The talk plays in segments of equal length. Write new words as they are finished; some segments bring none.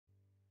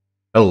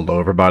Hello,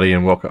 everybody,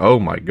 and welcome. Oh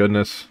my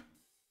goodness.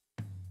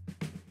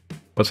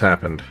 What's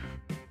happened?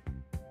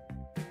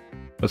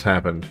 What's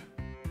happened?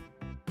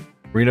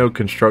 Reno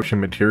Construction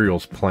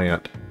Materials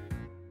Plant.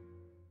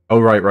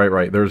 Oh,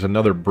 right. There's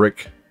another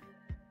brick.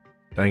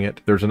 Dang it.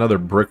 There's another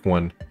brick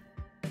one.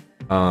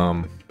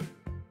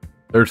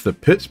 There's the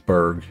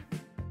Pittsburgh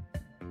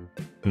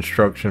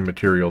Construction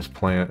Materials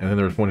Plant, and then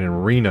there's one in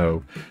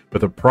Reno.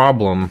 But the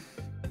problem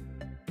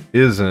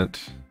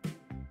isn't...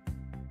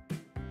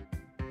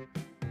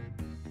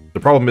 The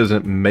problem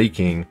isn't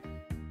making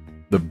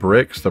the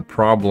bricks. The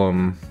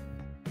problem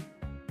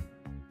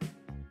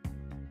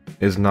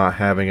is not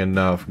having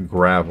enough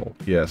gravel.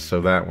 Yes, so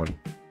that one.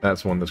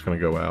 That's the one that's going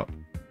to go out.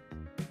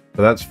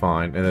 So that's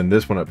fine. And then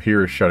this one up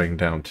here is shutting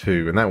down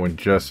too. And that one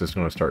just is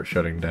going to start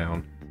shutting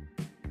down.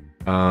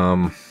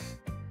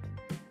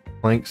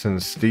 Planks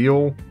and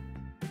steel.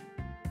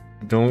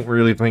 Don't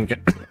really think...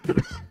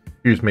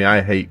 Excuse me,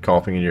 I hate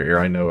coughing in your ear.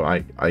 I know, I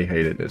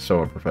hate it. It's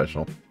so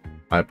unprofessional.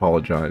 I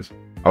apologize.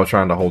 I was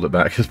trying to hold it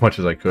back as much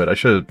as I could. I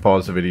should have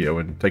paused the video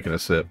and taken a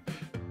sip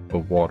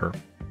of water.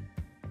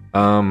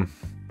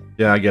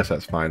 Yeah, I guess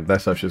that's fine.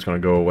 That stuff's just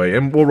going to go away.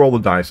 And we'll roll the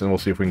dice and we'll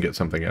see if we can get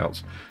something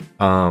else.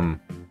 But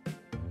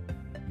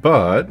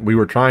we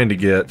were trying to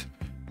get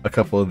a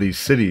couple of these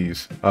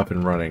cities up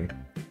and running.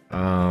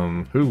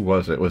 Who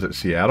was it? Was it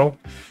Seattle?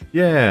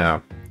 Yeah.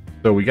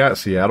 So we got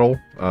Seattle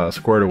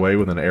squared away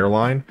with an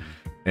airline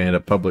and a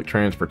public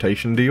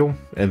transportation deal.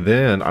 And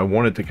then I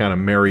wanted to kind of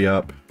marry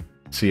up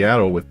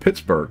Seattle with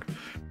Pittsburgh,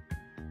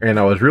 and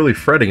I was really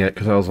fretting it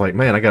because I was like,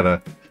 man, I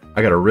gotta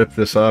rip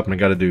this up and I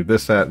gotta do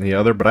this, that, and the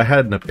other. But I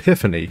had an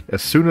epiphany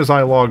as soon as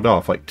I logged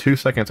off. Like 2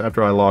 seconds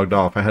after I logged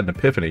off, I had an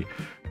epiphany.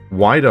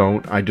 Why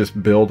don't I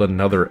just build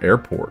another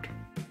airport?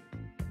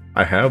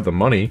 I have the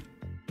money.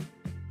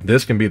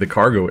 This can be the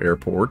cargo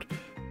airport,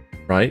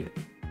 right?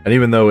 And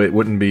even though it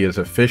wouldn't be as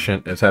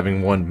efficient as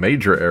having one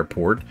major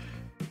airport,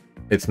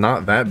 it's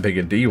not that big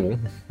a deal,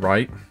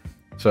 right?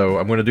 So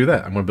I'm going to do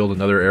that. I'm going to build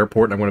another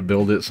airport, and I'm going to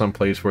build it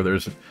someplace where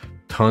there's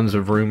tons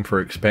of room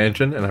for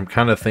expansion. And I'm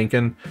kind of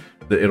thinking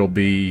that it'll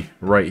be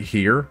right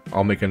here.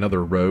 I'll make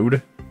another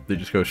road that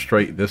just goes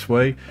straight this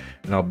way,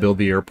 and I'll build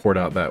the airport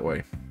out that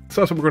way.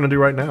 So that's what we're going to do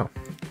right now.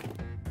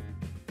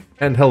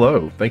 And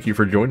hello, thank you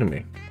for joining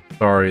me.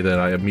 Sorry that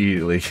I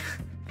immediately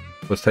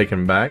was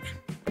taken back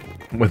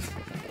when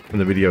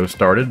the video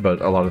started,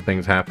 but a lot of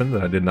things happened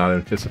that I did not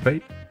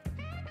anticipate.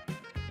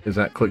 Is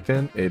that clicked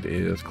in? It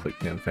is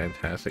clicked in.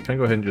 Fantastic. Can I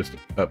go ahead and just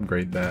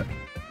upgrade that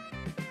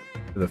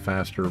to the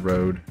faster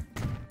road?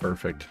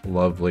 Perfect.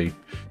 Lovely.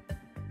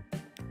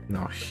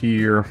 Now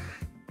here,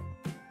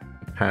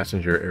 the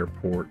passenger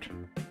airport.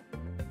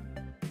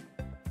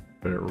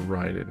 Put it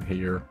right in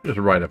here. Just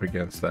right up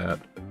against that.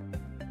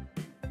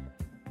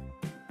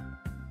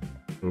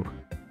 Ooh.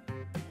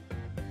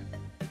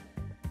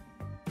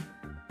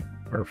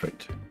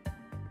 Perfect.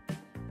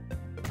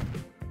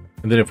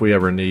 And then if we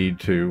ever need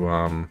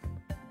to,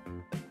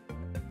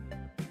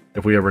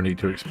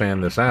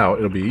 expand this out,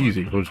 it'll be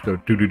easy. We'll just go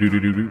do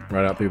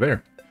right out through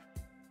there.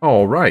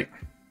 All right.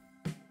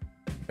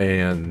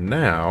 And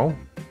now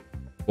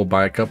we'll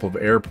buy a couple of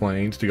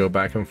airplanes to go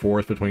back and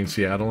forth between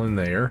Seattle and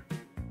there.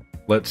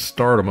 Let's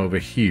start them over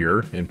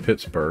here in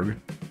Pittsburgh.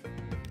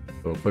 So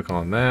we'll click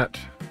on that,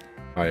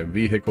 buy a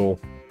vehicle,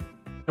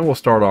 and we'll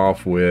start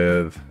off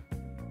with...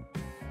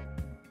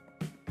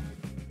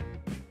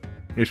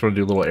 You just want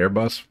to do a little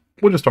Airbus?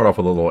 We'll just start off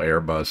with a little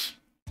Airbus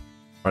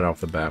right off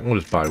the bat. We'll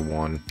just buy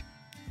one.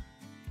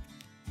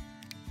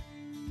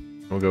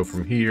 We'll go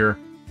from here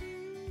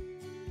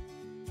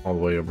all the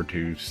way over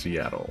to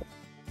Seattle.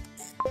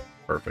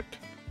 Perfect.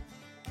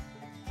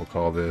 We'll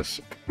call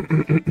this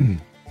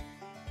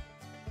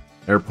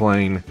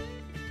airplane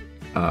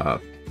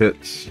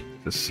Pitts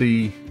to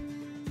sea,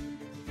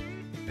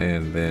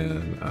 and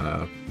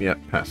then yeah,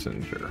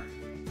 passenger.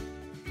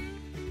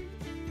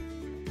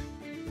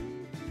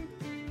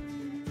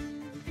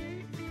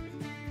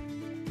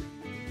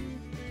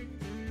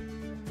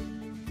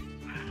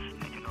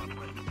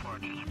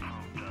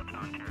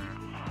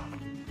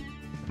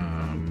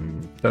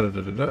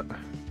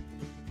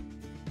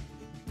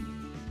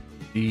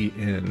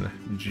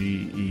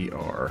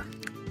 E-N-G-E-R.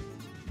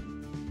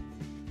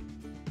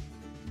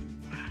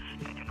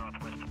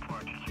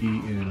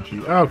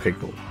 E-N-G. Okay,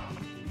 cool.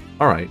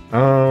 Alright,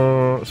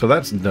 so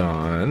that's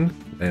done.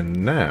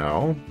 And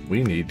now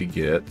we need to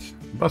get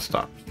bus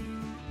stops.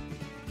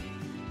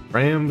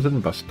 Trams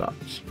and bus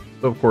stops.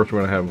 So of course we're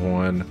going to have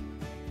one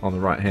on the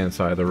right hand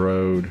side of the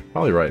road.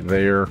 Probably right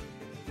there.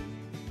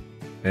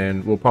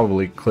 And we'll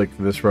probably click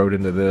this road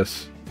into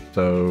this.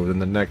 So then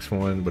the next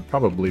one would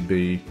probably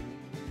be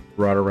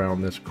right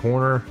around this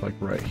corner, like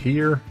right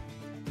here.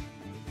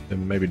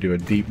 And maybe do a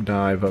deep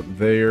dive up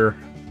there.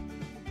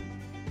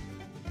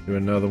 Do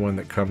another one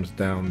that comes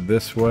down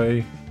this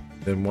way.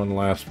 Then one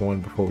last one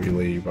before we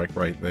leave, like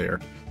right there.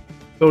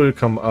 So we'll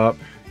come up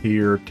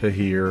here to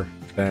here,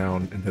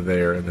 down into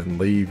there, and then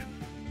leave.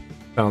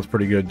 Sounds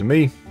pretty good to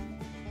me.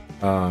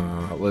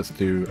 Let's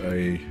do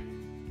a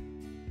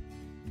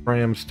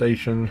tram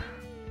station.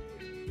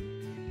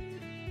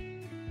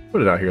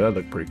 Put it out here. That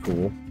looked pretty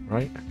cool,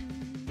 right?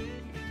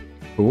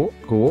 Cool,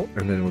 cool.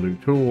 And then we'll do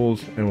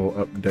tools, and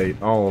we'll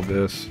update all of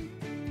this.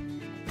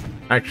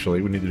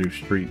 Actually, we need to do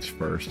streets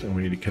first, and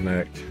we need to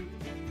connect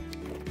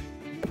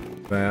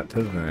that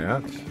to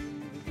that.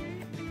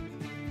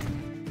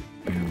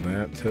 And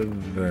that to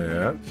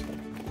that.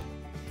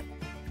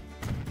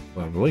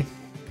 Lovely.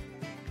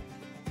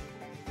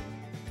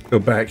 Go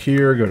back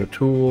here, go to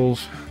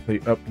tools, the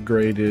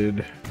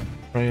upgraded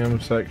tram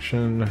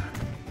section.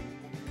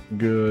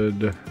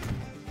 Good.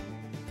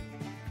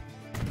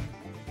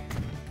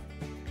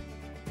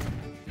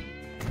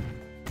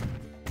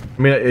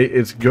 I mean,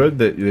 it's good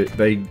that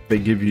they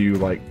give you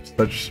like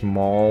such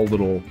small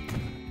little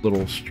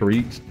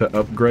streets to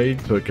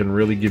upgrade, so it can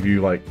really give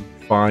you like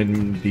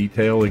fine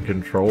detail and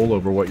control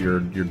over what you're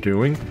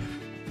doing.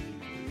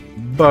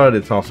 But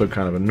it's also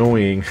kind of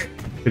annoying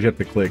because you have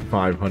to click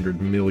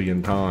 500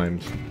 million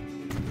times.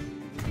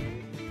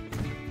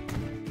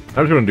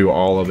 I'm just going to do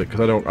all of it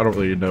because I don't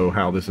really know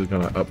how this is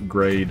going to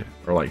upgrade,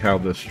 or like how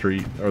the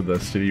street or the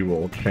city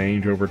will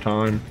change over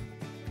time.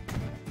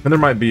 And there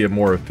might be a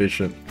more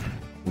efficient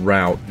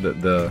route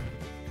that the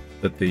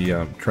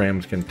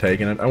trams can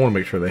take, and I want to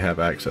make sure they have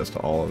access to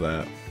all of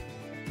that.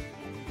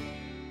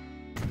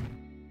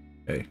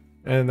 Okay,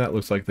 and that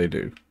looks like they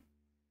do.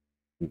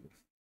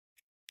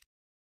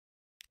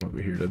 Over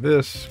here to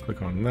this,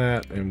 click on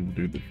that, and we'll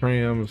do the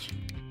trams.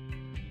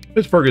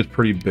 Pittsburgh is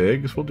pretty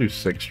big, so we'll do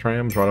 6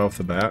 trams right off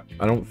the bat.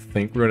 I don't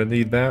think we're going to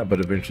need that, but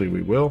eventually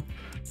we will.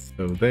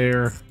 So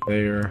there,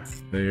 there,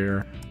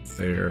 there,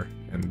 there,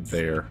 and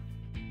there.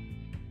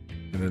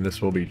 And then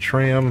this will be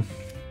tram.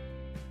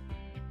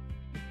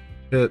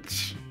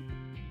 It's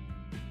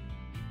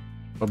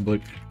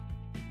public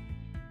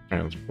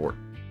transport.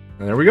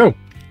 And there we go.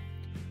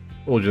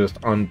 We'll just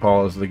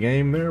unpause the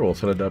game there. We'll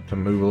set it up to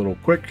move a little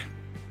quick.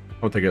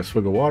 I'll take a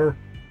swig of water.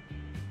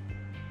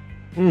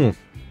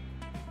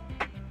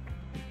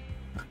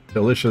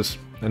 Delicious.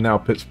 And now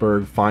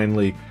Pittsburgh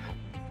finally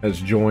has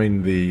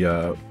joined the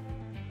oh,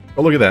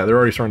 look at that. They're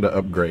already starting to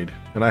upgrade.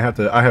 And I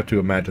have to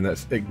imagine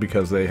that's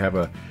because they have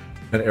an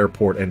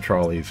airport and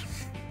trolleys.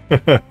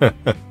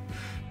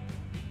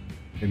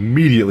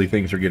 Immediately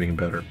things are getting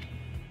better.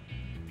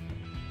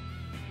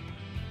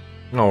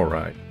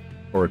 Alright.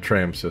 Or a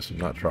tram system,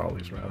 not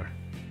trolleys, rather.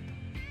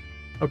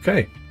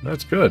 Okay,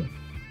 that's good.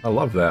 I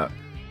love that.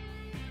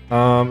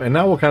 And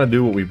now we'll kind of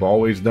do what we've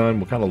always done.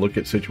 We'll kind of look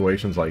at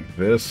situations like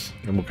this,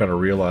 and we'll kind of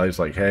realize,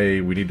 like,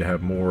 hey, we need to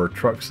have more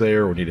trucks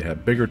there. We need to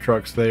have bigger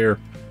trucks there.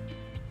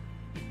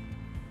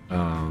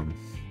 Kind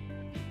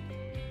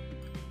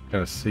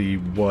of see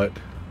what...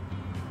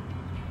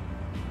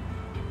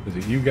 Is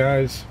it you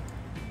guys?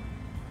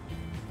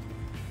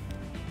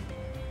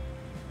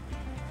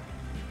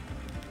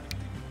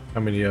 How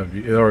many of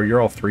you? Or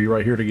you're all 3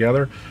 right here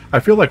together? I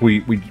feel like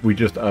we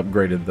just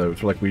upgraded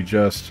those. Like we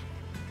just...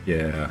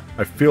 Yeah.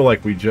 I feel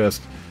like we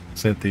just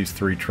sent these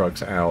 3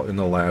 trucks out in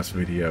the last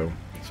video.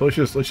 So let's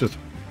just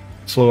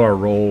slow our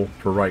roll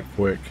for right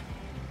quick.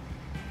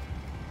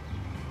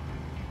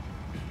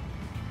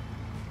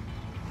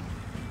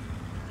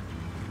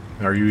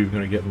 Are you even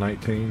going to get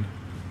 19?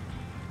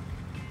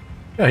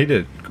 Yeah, he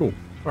did. Cool.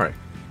 Alright.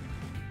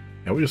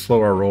 Yeah, we just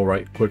slow our roll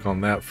right quick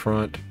on that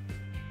front.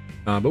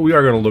 But we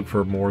are going to look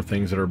for more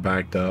things that are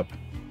backed up.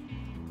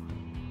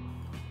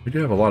 We do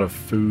have a lot of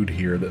food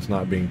here that's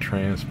not being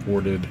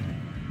transported.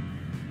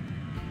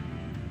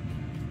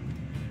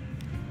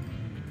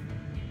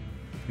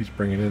 He's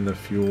bringing in the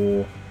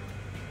fuel.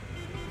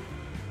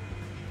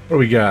 What do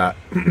we got?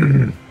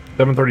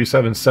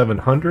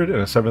 737-700 and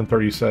a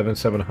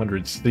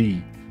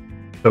 737-700C.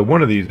 So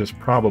one of these is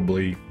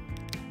probably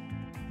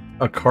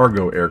a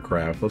cargo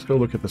aircraft. Let's go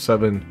look at the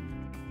 7...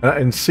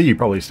 and C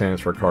probably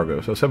stands for cargo.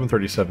 So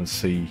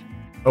 737C.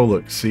 Oh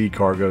look, C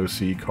cargo,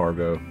 C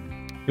cargo.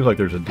 Feels like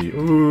there's a D.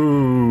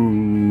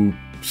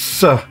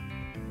 Oops. I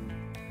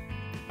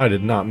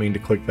did not mean to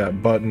click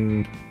that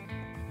button.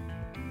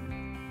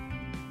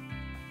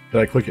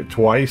 Did I click it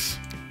twice?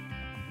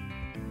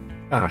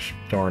 Gosh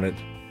darn it.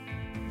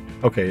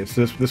 Okay, it's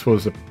this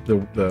was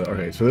the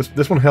okay, so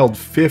this one held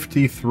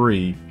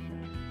 53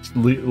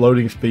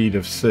 loading speed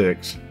of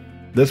 6.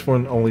 This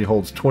one only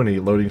holds 20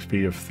 loading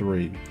speed of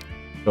 3.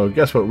 So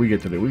guess what we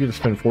get to do? We get to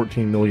spend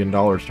 $14 million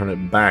to turn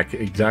it back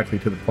exactly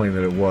to the plane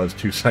that it was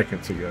 2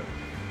 seconds ago.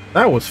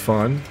 That was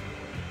fun.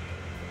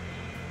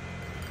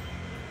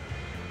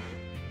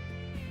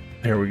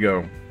 There we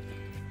go.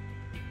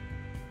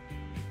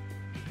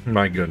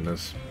 My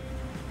goodness.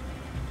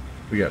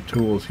 We got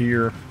tools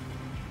here.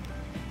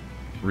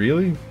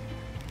 Really?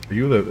 Are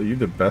you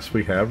the best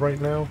we have right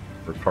now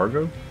for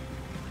cargo?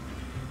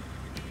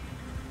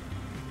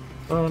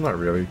 Oh, not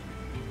really.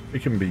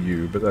 It can be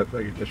you, but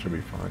that should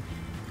be fine.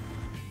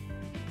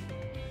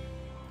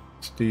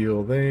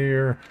 Steel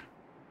there.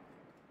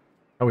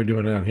 How are we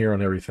doing down here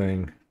on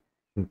everything?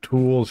 Some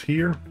tools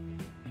here.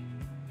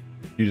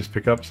 You just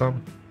pick up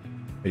some?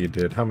 Yeah, you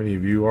did. How many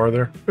of you are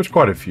there? There's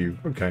quite a few.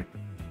 Okay.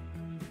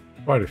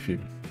 Quite a few.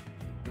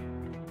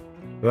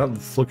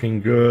 That's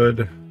looking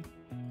good.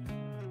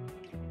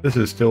 This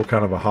is still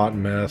kind of a hot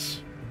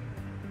mess.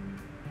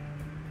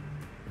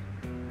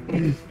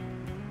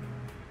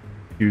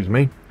 Excuse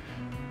me.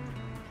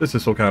 This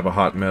is still kind of a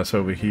hot mess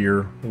over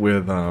here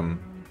with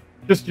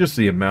just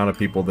the amount of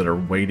people that are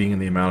waiting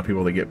and the amount of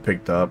people that get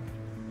picked up.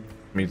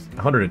 I mean,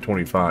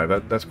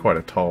 125, that's quite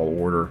a tall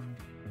order.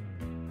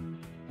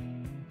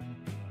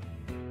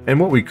 And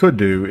what we could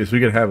do is we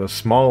could have a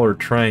smaller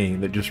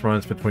train that just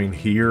runs between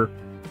here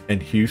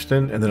and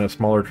Houston, and then a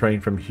smaller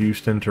train from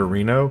Houston to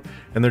Reno,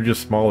 and they're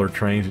just smaller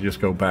trains that just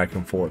go back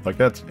and forth. Like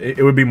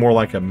it would be more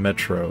like a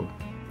metro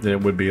than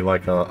it would be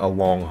like a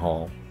long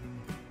haul.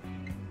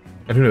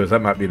 And who knows,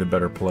 that might be the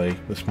better play,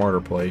 the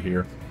smarter play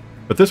here.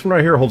 But this one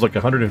right here holds like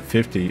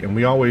 150, and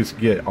we always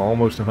get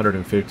almost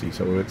 150,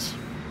 so it's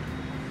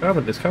kind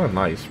of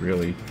nice,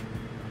 really.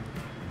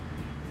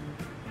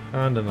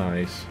 Kind of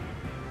nice.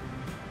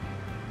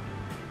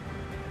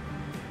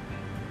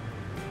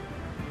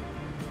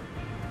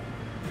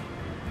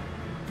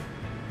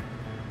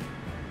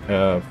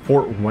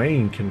 Fort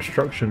Wayne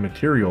Construction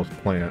Materials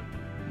Plant.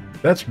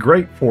 That's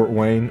great, Fort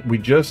Wayne. We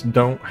just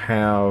don't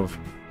have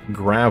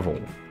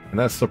gravel, and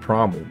that's the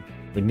problem.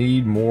 We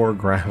need more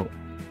gravel.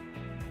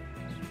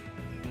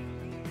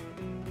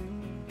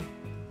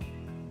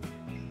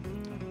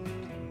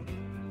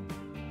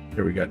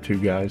 Here we got two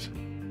guys.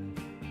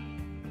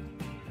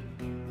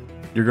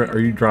 Are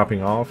you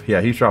dropping off?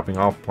 Yeah, he's dropping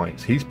off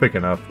planks. He's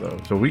picking up though,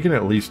 so we can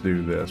at least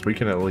do this. We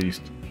can at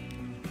least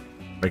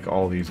make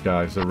all these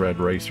guys the red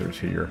racers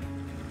here.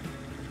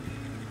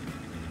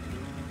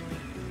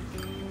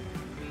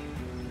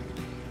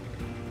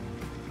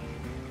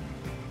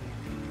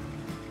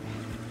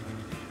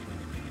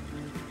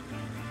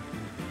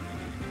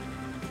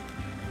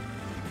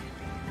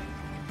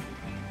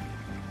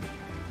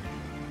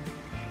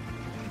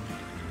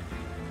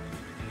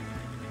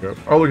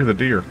 Oh, look at the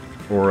deer,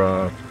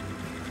 or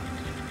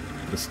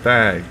the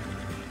stag,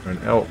 or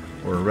an elk,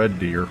 or a red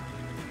deer.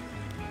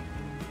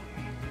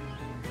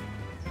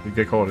 I think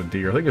they call it a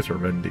deer. I think it's a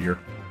red deer.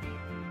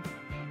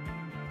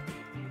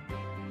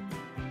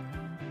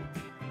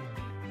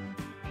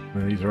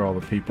 And these are all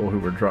the people who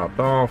were dropped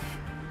off.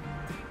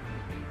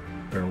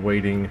 They're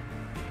waiting,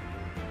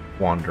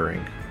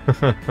 wandering.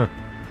 They're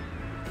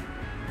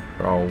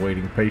all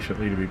waiting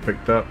patiently to be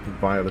picked up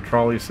via the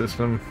trolley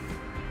system.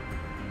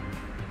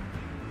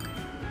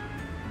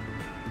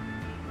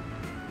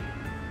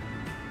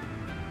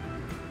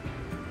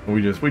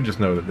 We just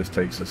know that this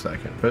takes a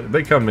second, but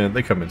they come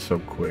in so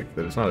quick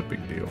that it's not a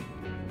big deal.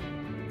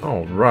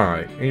 All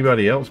right,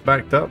 anybody else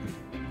backed up?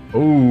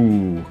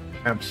 Oh,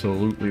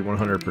 absolutely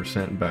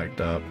 100%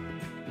 backed up.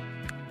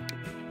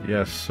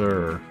 Yes,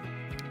 sir.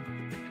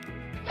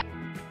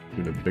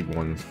 Do the big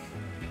ones.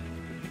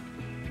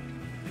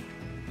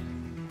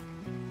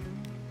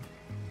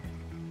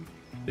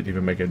 Didn't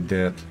even make a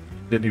dent.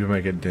 Didn't even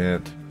make a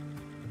dent.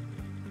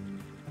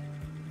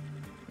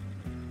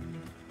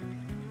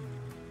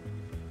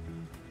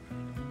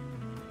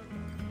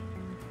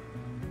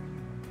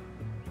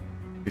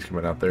 He's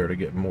coming out there to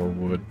get more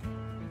wood.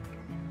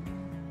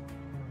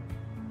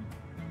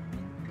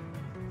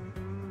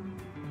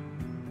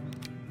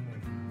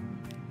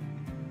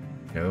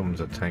 Yeah, that one's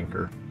a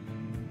tanker.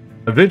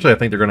 Eventually, I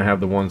think they're going to have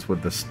the ones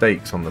with the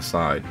stakes on the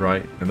side,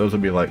 right? And those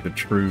will be like the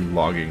true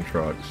logging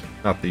trucks,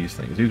 not these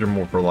things. These are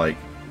more for like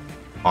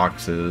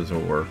boxes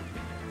or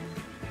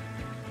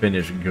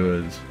finished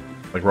goods,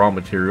 like raw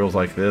materials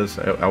like this.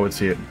 I would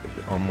see it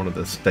on one of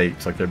the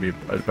stakes, like there'd be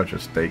a bunch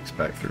of stakes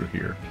back through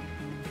here.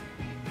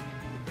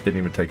 Didn't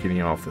even take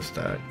any off the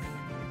stack.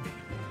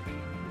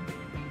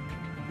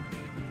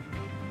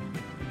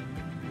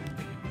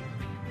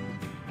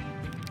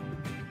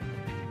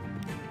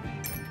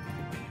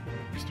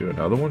 Let's do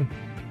another one.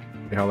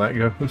 See how that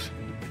goes.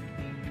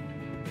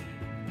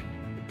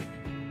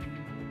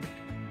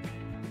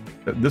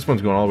 This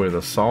one's going all the way to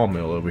the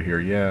sawmill over here,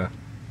 yeah.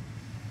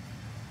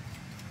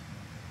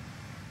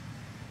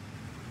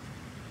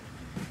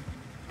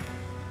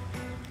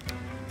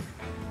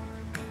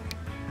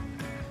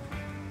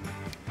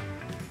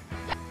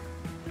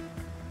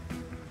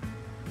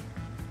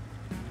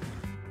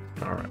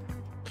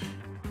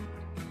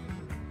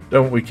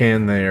 Done what we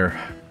can there.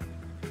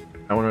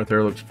 That one right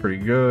there looks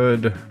pretty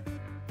good.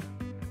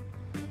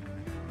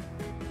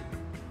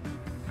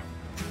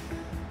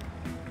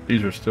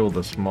 These are still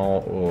the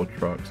small oil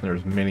trucks, and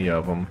there's many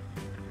of them.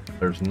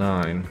 There's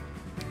 9.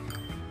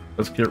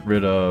 Let's get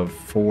rid of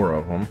 4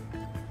 of them.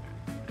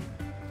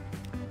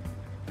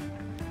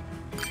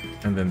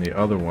 And then the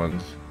other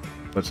ones,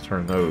 let's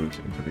turn those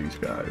into these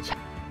guys.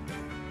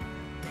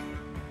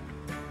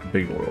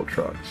 Big oil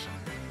trucks.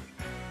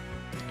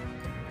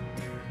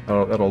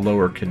 Oh, that'll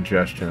lower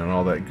congestion and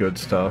all that good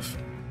stuff.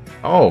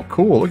 Oh,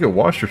 cool. Look at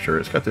Worcestershire.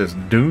 It's got this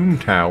Doom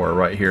Tower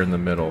right here in the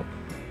middle.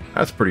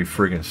 That's pretty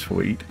friggin'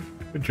 sweet.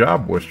 Good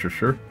job,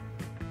 Worcestershire.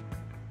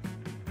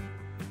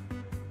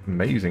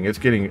 Amazing. It's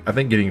getting, I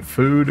think, getting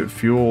food,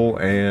 fuel,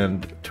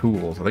 and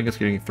tools. I think it's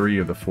getting 3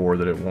 of the 4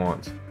 that it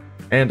wants.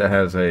 And it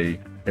has a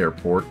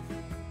airport.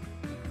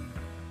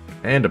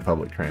 And a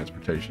public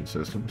transportation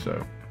system,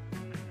 so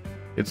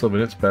It's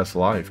living its best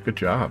life. Good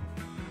job.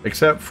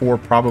 Except for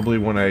probably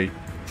when a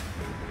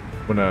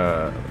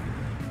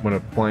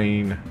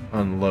plane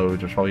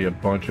unloads, there's probably a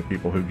bunch of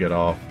people who get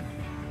off.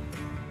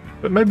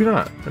 But maybe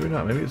not. Maybe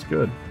not. Maybe it's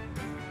good.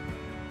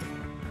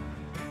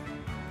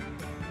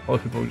 All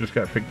the people who just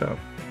got picked up.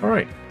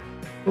 Alright.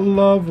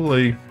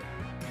 Lovely.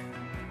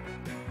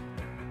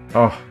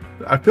 Oh,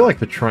 I feel like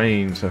the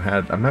trains have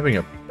had... I'm having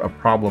a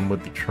problem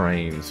with the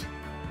trains.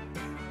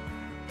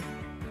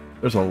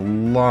 There's a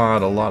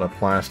lot of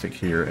plastic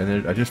here,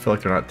 and I just feel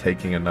like they're not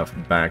taking enough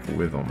back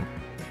with them.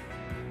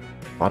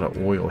 A lot of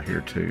oil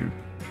here, too.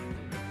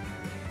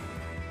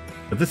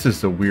 But this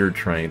is the weird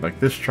train. Like,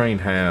 this train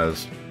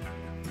has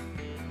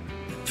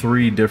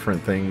 3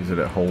 different things that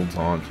it holds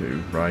on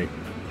to, right?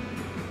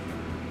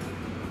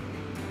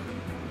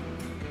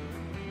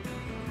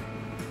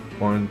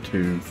 One,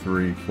 two,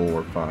 three,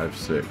 four, five,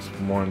 six.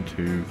 1,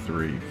 2,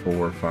 3,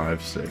 4,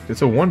 5, 6.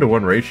 It's a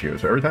 1-to-1 ratio,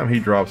 so every time he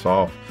drops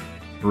off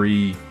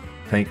 3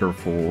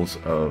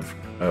 tankerfuls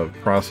of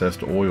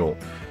processed oil,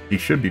 he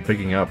should be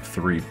picking up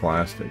 3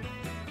 plastic.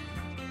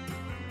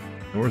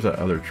 And where's that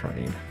other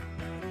train?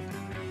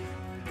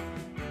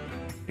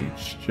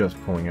 It's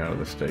just pulling out of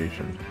the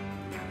station.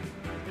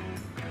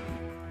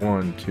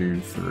 1,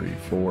 2, 3,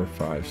 4,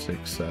 5,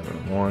 6,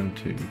 7. 1,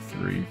 2,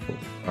 3, 4,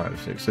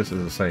 5, 6. This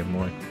is the same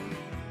way.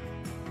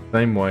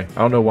 Same way.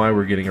 I don't know why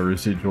we're getting a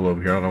residual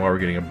over here. I don't know why we're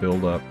getting a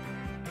buildup.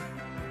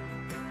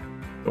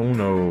 Oh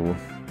no.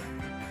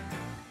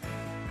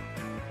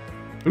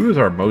 Who is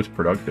our most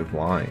productive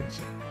lines?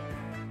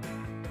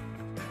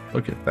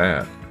 Look at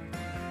that.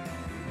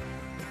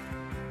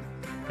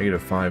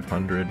 Negative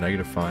 500,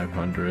 negative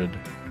 500,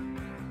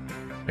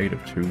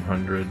 negative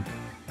 200.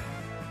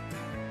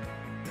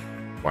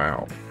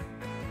 Wow.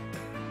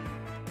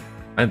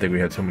 I didn't think we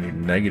had so many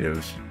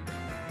negatives.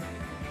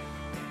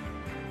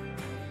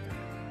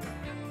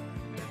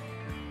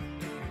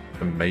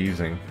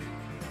 Amazing.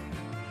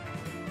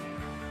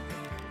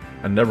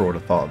 I never would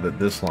have thought that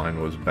this line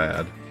was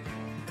bad.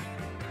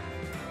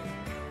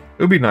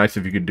 It would be nice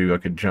if you could do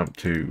like a jump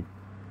 2.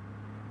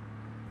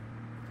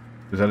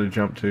 Is that a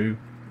jump 2?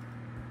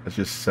 That's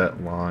just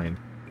set line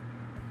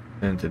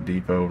into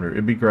depot.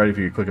 It'd be great if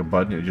you could click a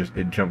button,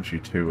 it jumps you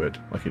to it.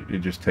 Like it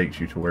just takes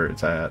you to where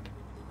it's at.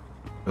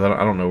 I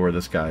don't know where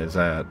this guy is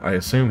at. I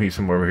assume he's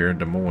somewhere over here in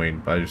Des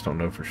Moines, but I just don't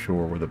know for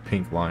sure where the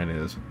pink line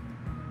is.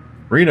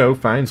 Reno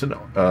finds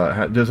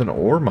does an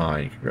ore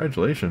mine.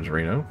 Congratulations,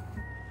 Reno.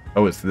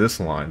 Oh, it's this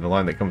line. The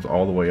line that comes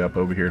all the way up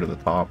over here to the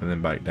top and then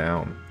back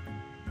down.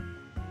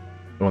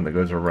 The one that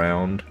goes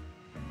around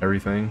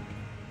everything.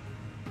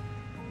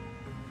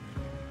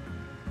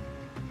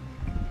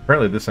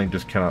 Apparently this thing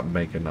just cannot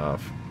make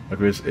enough.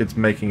 Like it's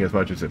making as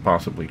much as it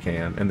possibly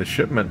can. And the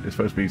shipment is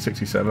supposed to be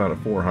 67 out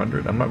of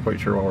 400. I'm not quite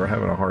sure why we're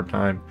having a hard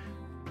time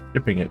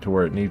shipping it to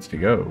where it needs to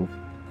go.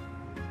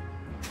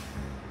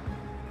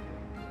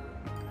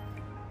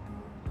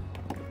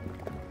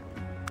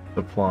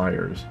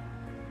 Suppliers.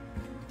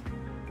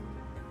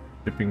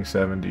 Shipping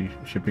 70,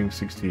 shipping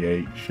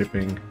 68,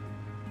 shipping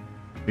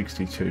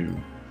 62.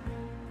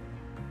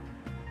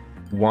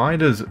 Why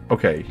does...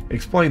 Okay,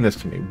 explain this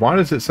to me. Why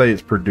does it say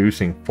it's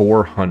producing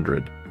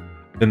 400?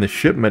 Then the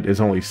shipment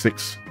is only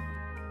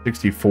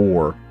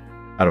 64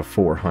 out of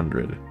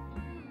 400.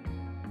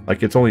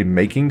 Like, it's only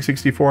making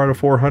 64 out of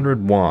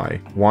 400?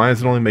 Why? Why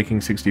is it only making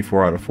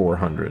 64 out of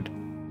 400?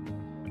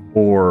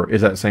 Or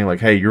is that saying,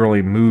 like, hey, you're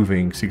only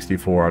moving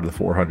 64 out of the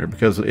 400?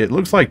 Because it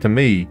looks like to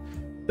me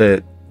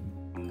that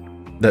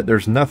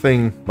there's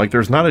nothing... Like,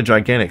 there's not a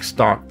gigantic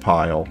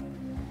stockpile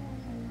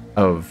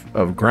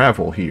of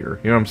gravel here.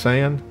 You know what I'm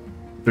saying?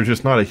 There's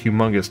just not a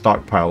humongous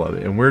stockpile of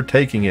it. And we're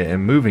taking it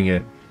and moving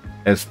it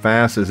as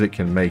fast as it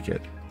can make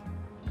it.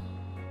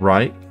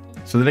 Right?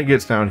 So then it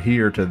gets down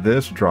here to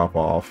this drop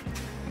off.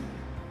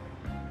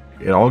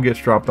 It all gets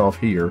dropped off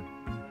here.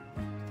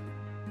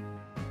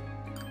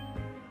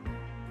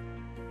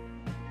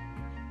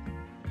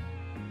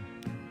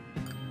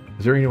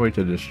 Is there any way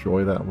to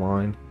destroy that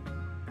line?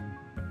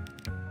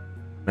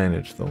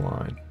 Manage the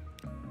line.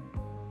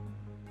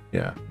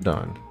 Yeah,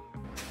 done.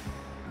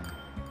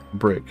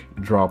 Brick,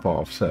 drop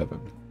off 7.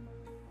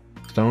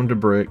 Stone to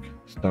brick,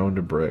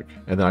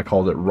 and then I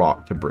called it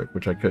rock to brick,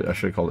 which I should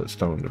have called it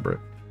stone to brick.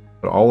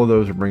 But all of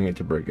those are bringing it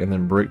to brick, and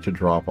then brick to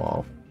drop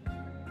off.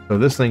 So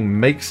this thing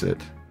makes it.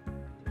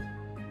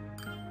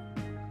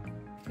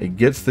 It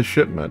gets the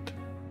shipment.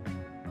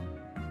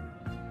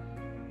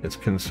 It's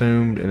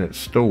consumed and it's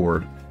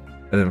stored,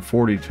 and then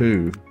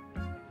 42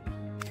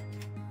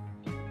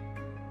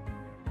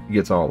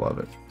 gets all of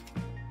it.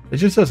 It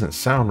just doesn't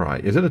sound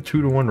right. Is it a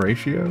 2-to-1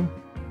 ratio?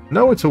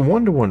 No, it's a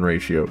 1-to-1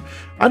 ratio.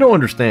 I don't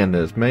understand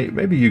this.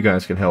 Maybe you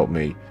guys can help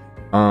me.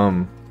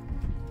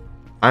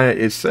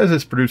 It says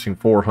it's producing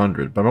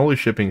 400, but I'm only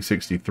shipping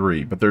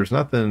 63. But there's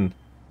nothing.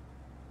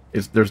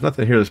 There's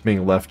nothing here that's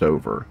being left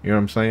over. You know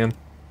what I'm saying?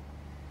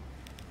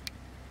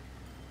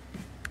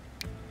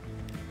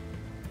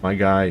 My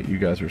guy, you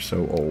guys are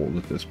so old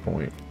at this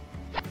point.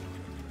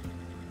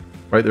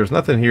 right? There's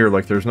nothing here,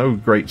 like there's no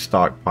great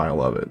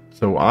stockpile of it.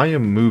 So I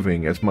am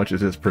moving as much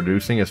as it's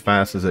producing as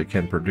fast as it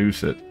can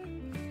produce it.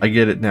 I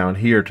get it down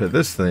here to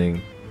this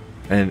thing,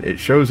 and it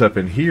shows up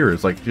in here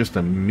as like just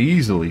a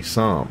measly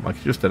sum,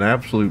 like just an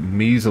absolute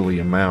measly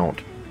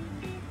amount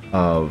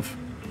of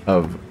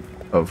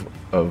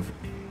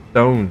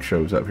stone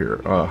shows up here.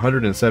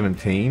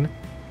 117.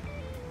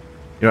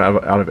 You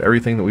know, out of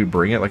everything that we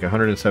bring it, like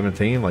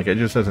 117, like it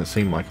just doesn't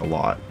seem like a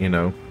lot, you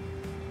know.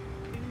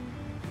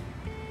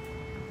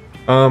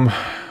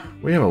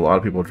 We have a lot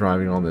of people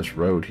driving on this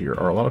road here.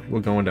 Are a lot of people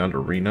going down to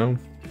Reno?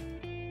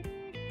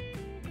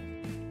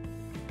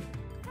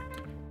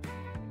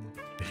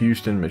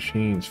 Houston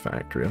Machines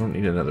Factory. I don't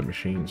need another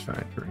machines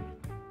factory.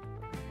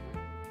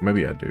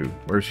 Maybe I do.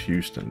 Where's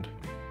Houston?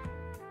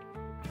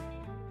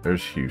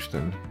 There's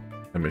Houston.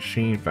 The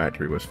machine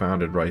factory was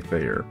founded right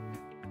there.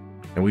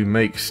 And we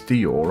make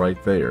steel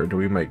right there. Do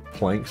we make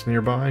planks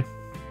nearby?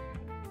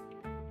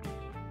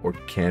 Or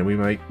can we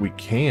make... We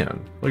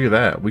can. Look at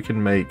that. We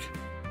can make...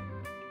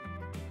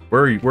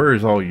 Where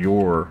is all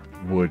your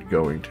wood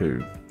going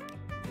to?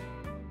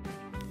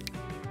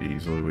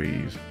 Jeez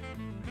Louise.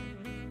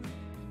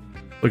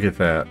 Look at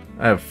that.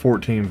 I have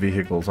 14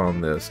 vehicles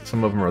on this.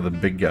 Some of them are the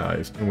big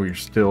guys, and we're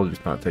still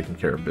just not taking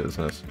care of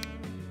business.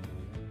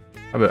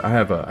 I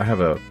have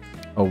a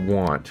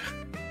want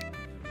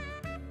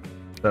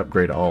to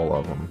upgrade all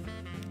of them.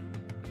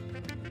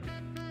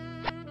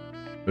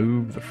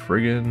 Move the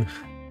friggin'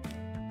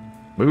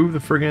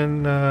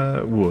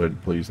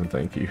 wood, please and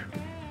thank you.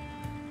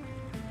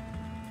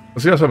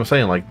 See, that's what I'm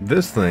saying. Like,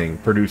 this thing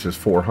produces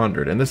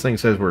 400, and this thing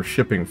says we're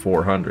shipping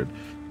 400.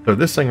 So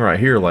this thing right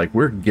here, like,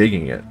 we're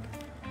gigging it.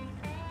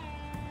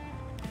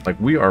 Like,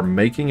 we are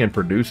making and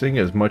producing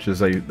as much as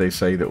they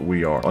say that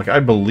we are. Like, I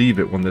believe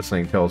it when this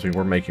thing tells me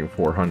we're making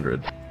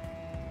 400.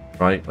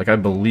 Right? Like, I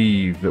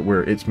believe that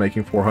it's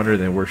making 400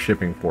 and we're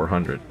shipping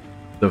 400.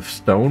 The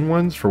stone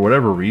ones, for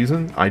whatever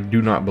reason, I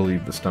do not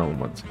believe the stone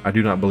ones. I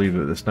do not believe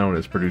that the stone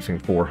is producing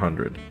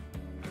 400.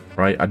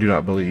 Right? I do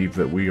not believe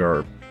that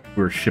we're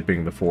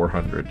shipping the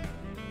 400.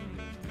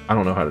 I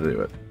don't know how to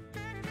do it.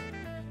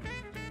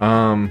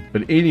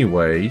 But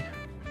anyway,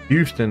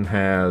 Houston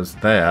has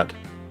that.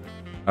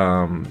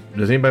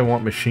 Does anybody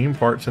want machine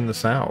parts in the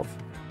South?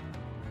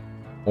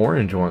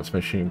 Orange wants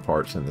machine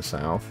parts in the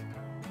South.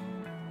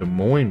 Des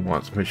Moines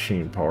wants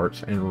machine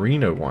parts, and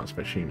Reno wants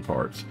machine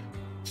parts.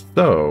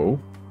 So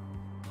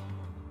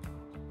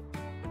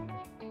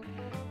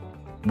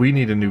we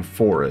need a new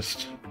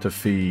forest to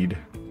feed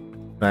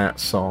that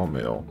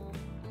sawmill,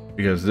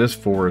 because this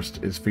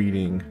forest is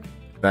feeding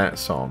that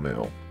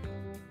sawmill.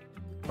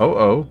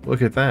 Oh,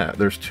 look at that.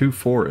 There's 2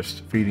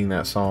 forests feeding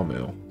that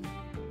sawmill.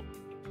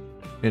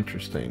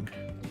 Interesting.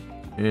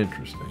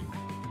 Interesting.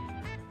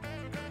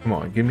 Come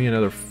on, give me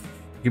an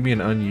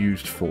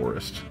unused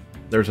forest.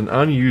 There's an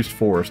unused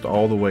forest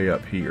all the way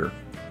up here.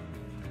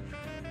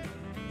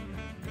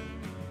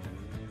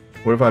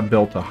 What if I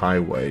built a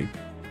highway?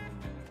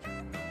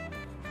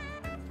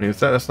 I mean,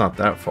 that's not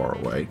that far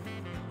away.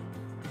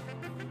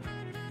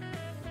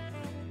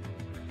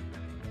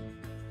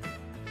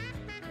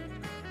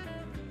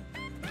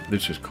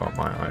 This just caught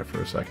my eye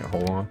for a second.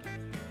 Hold on.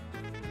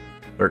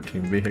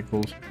 13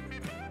 vehicles.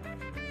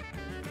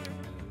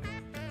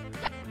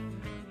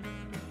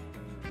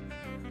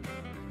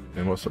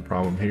 And what's the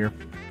problem here?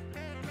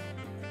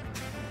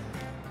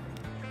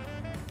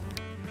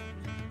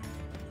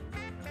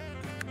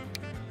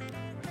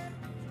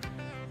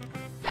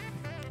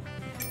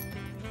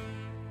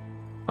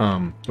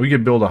 We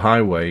could build a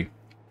highway.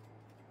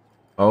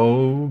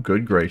 Oh,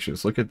 good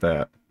gracious. Look at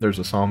that. There's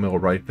a sawmill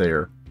right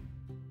there.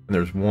 And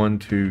there's 1,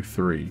 2,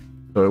 3.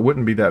 So it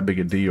wouldn't be that big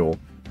a deal.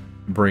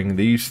 Bring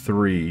these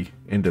 3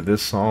 into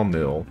this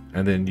sawmill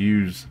and then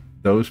use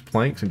those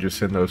planks and just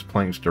send those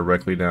planks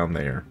directly down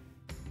there.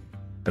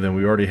 And then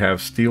we already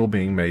have steel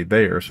being made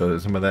there, so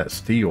that some of that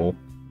steel,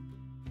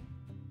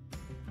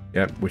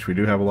 yep, which we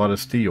do have a lot of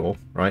steel,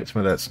 right? Some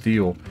of that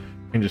steel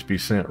can just be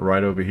sent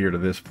right over here to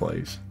this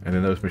place. And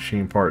then those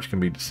machine parts can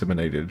be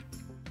disseminated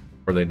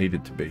where they need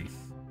it to be.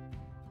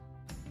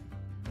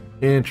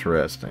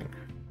 Interesting.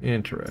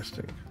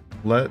 Interesting.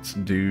 Let's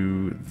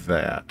do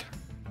that.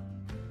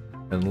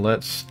 And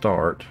let's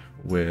start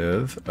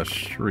with a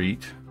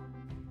street,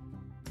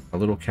 a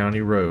little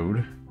county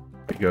road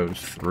that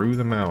goes through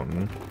the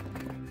mountain,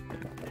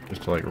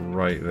 just like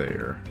right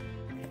there.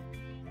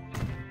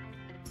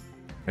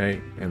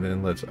 Okay, and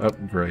then let's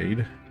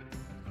upgrade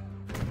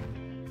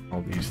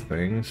all these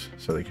things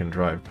so they can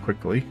drive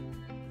quickly.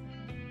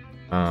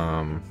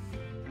 And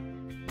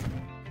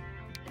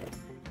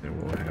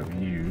we'll have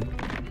you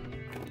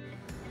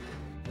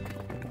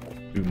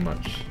do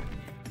much.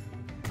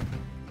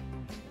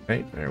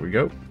 Okay, there we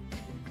go.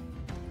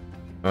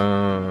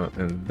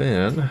 And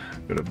then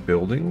go to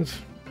buildings,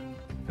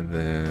 and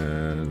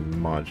then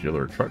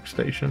modular truck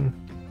station.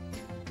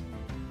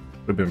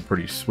 Would have been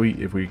pretty sweet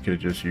if we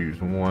could just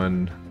use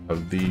one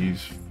of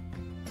these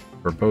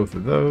for both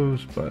of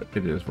those, but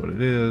it is what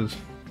it is.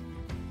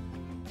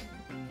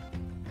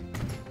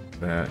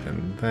 That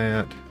and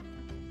that.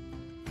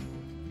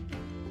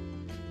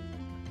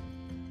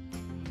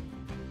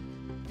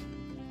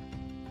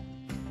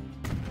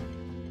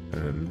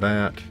 and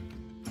that.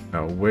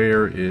 Now,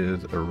 where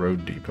is a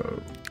road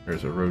depot?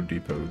 There's a road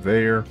depot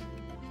there.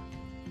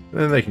 And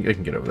then they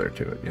can get over there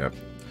to it. Yep.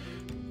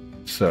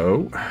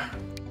 So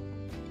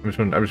I'm just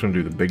gonna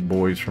do the big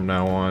boys from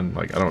now on.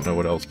 Like, I don't know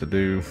what else to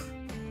do.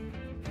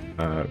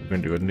 We're gonna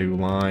do a new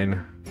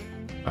line.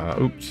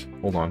 Oops,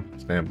 hold on,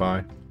 stand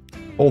by.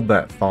 Hold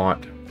that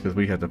thought, because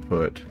we had to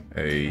put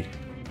a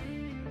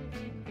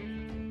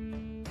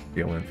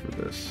deal in for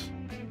this.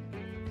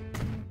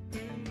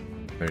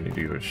 We need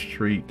to do a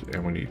street,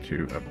 and we need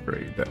to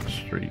upgrade that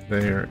street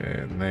there,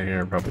 and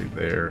there, probably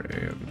there,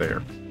 and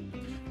there.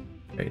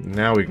 Okay,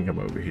 now we can come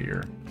over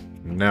here.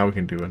 Now we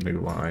can do a new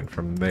line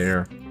from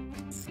there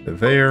to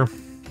there,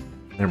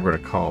 and we're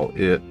going to call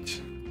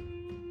it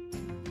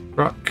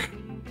truck,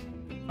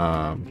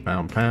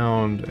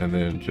 pound, and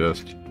then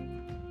just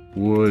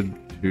wood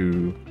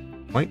to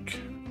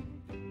plank.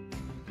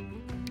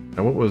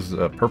 Now, what was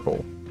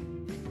purple?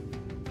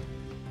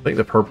 I think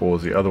the purple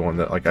was the other one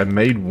that, like, I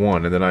made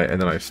one and then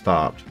I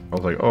stopped. I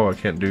was like, oh, I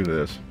can't do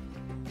this.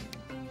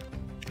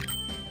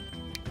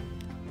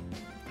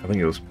 I think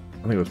it was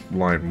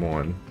line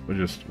 1.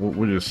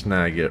 We'll just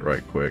snag it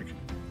right quick,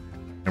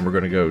 and we're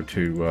gonna go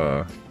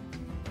to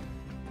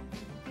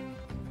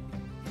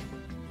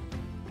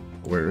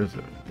where is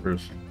it?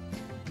 Where's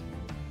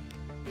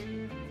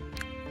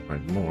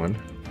line 1?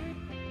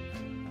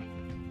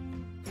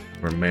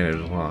 We're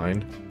manage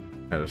line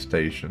at a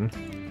station.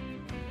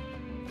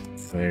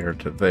 There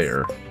to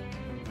there.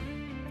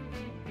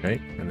 Okay,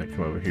 and then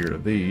come over here to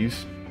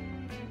these.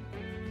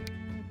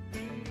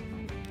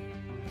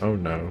 Oh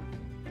no.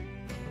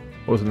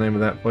 What was the name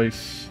of that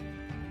place?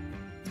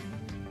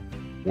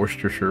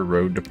 Worcestershire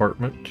Road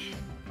Department.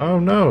 Oh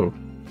no.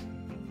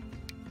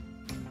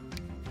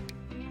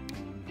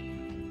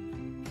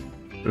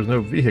 There's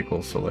no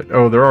vehicle select.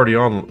 Oh, they're already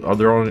on. Oh,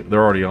 they're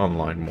already on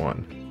line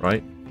 1,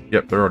 right?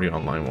 Yep, they're already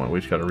on line 1. We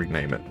just got to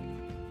rename it.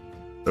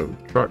 So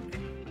truck.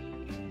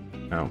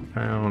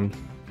 Pound,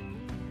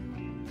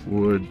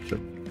 wood to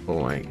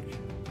plank.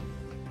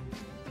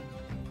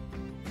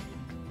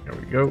 There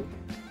we go.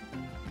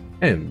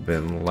 And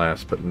then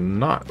last but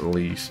not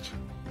least,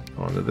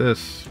 on to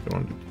this,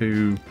 going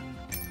to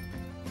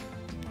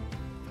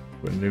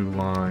 2. A new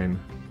line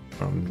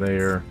from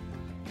there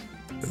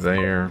to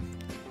there.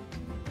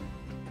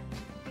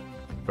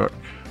 Truck,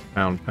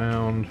 pound.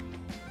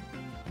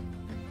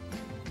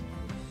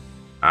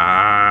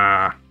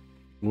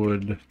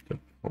 Wood to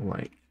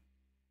plank.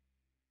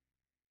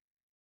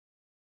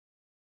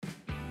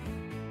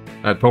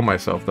 I told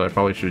myself that I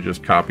probably should have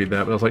just copied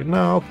that, but I was like, no,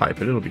 I'll type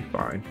it. It'll be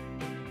fine.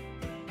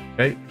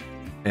 Okay.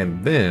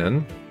 And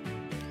then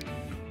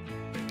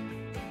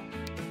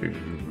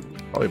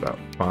probably about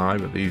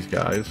 5 of these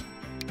guys.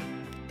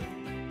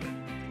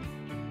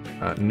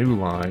 New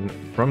line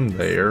from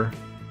there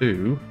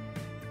to...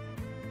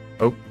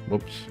 Oh,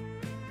 whoops.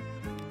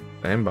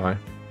 Stand by.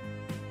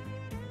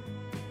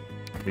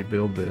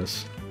 Rebuild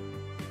this.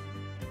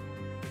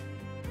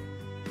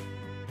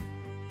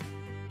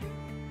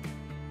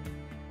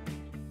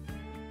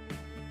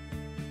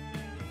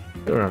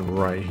 Go around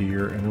right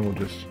here, and then we'll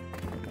just...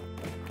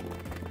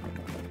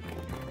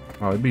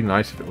 Oh, it'd be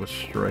nice if it was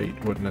straight,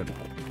 wouldn't it?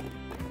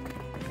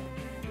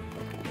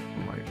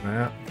 Like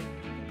that.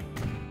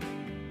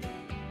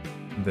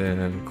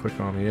 Then click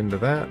on the end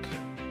of that.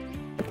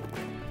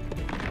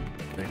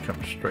 And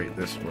come straight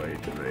this way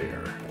to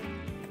there.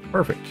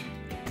 Perfect.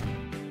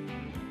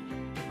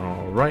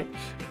 Alright.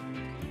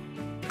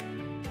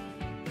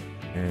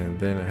 And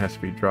then it has to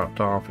be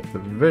dropped off at the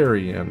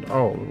very end,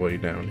 all the way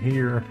down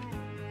here.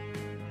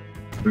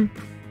 Boop.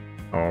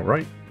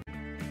 Alright.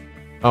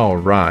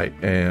 Alright,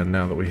 and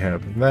now that we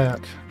have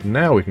that,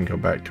 now we can go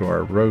back to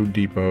our road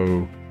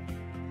depot,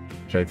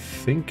 which I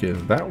think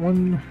is that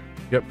one.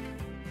 Yep.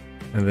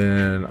 And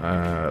then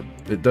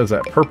it does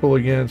that purple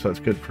again, so that's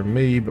good for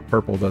me, but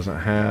purple doesn't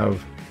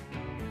have...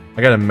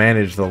 I gotta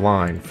manage the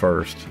line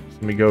first. So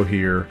let me go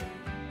here.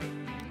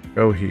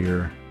 Go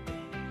here.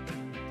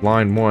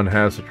 Line 1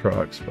 has the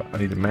trucks, but I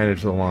need to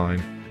manage the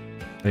line.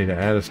 I need to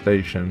add a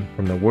station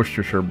from the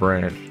Worcestershire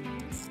branch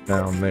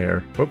down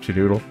there. Whoopsie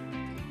doodle.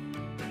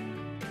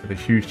 The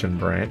Houston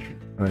branch.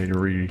 I need to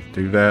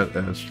redo that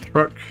as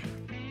truck.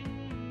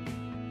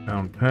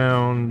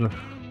 Pound.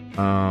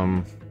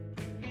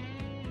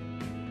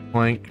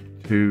 Plank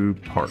to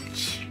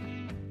parts.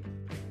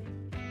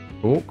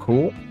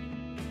 Cool.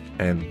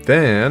 And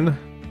then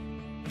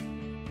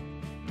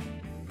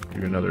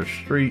do another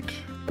street.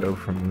 Go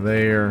from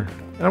there.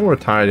 And I'm going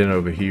to tie it in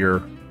over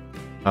here.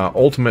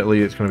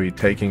 Ultimately, it's going to be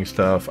taking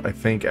stuff, I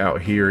think,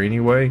 out here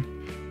anyway.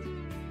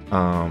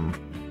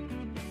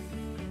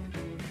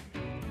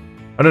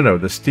 Oh, no,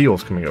 the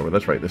steel's coming over.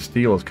 That's right, the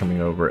steel is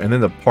coming over. And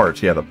then the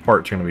parts, yeah, the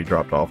parts are going to be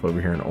dropped off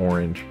over here in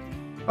orange.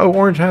 Oh,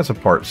 orange has a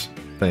parts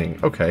thing.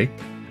 Okay.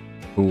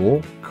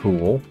 Cool.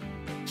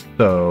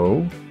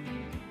 So,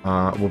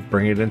 we'll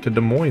bring it into Des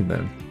Moines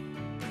then.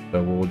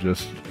 So we'll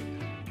just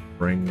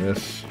bring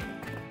this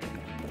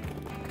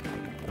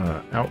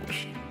out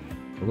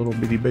a little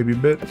bitty baby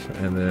bit,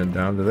 and then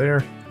down to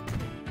there.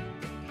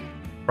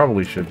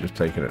 Probably should just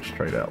taken it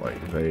straight out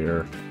like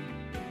there.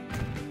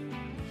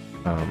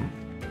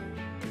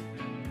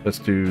 Let's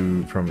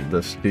do from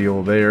the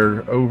steel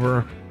there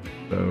over.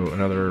 So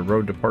another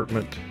road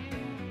department.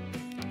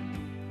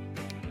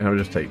 And I'll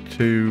just take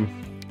 2.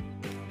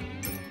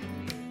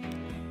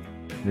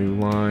 New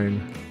line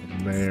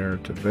from there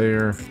to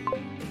there.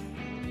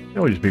 And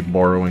we'll just be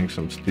borrowing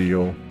some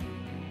steel.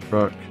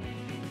 Truck.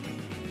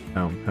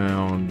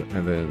 Pound,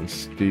 and then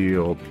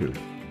steel to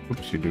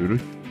oopsie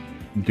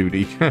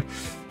duty.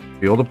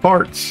 Steel to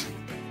parts.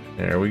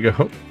 There we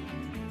go.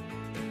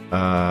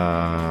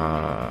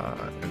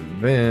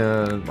 And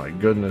then, my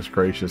goodness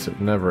gracious,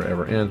 it never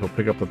ever ends. We'll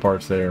pick up the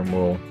parts there and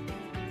we'll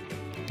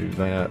do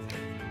that.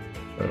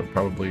 So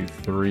probably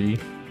 3.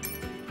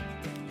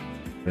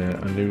 Then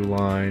a new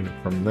line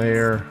from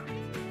there.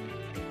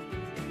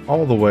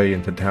 All the way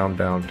into town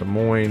down Des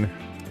Moines.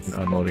 And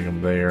unloading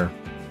them there.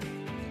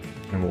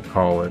 And we'll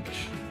call it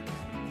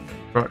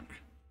truck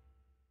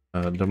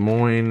Des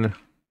Moines,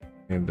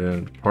 and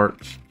then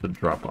parts to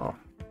drop off.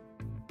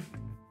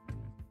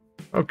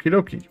 Okie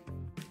dokie.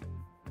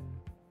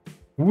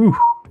 Woo!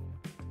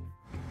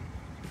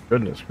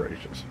 Goodness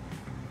gracious.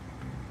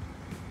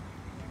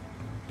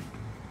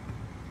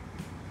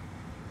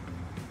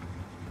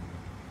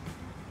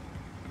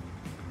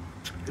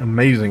 It's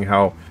amazing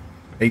how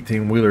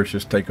 18-wheelers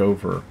just take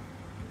over.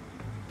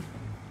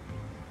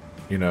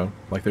 You know,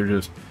 like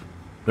they're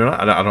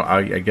not,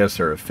 I guess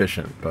they're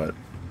efficient, but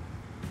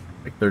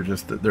like they're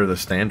the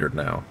standard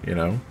now, you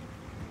know?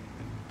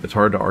 It's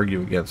hard to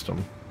argue against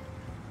them.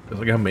 Just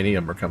look how many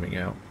of them are coming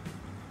out.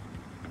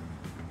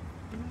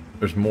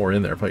 There's more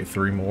in there, probably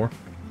 3 more.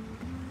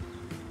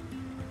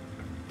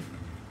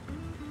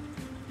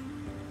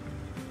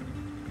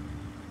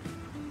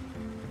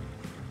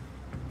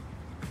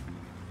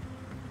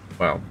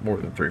 Wow, more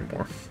than 3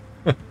 more.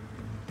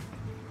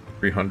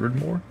 300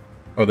 more?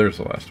 Oh, there's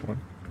the last one.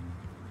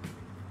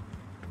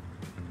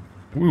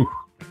 Woo.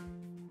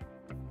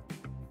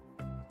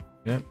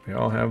 Yep, they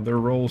all have their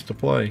roles to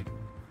play.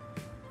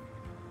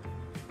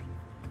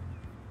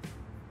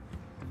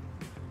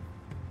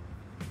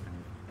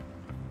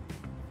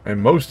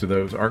 And most of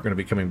those aren't going to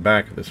be coming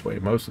back this way.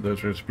 Most of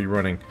those are just be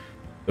running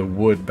the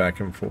wood back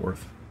and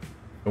forth.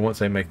 And once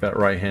they make that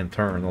right-hand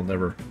turn, they'll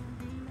never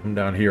come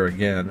down here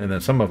again. And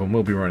then some of them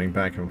will be running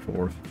back and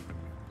forth.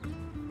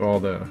 All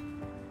the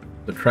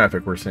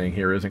traffic we're seeing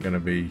here isn't going to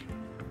be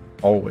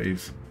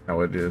always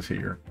how it is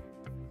here.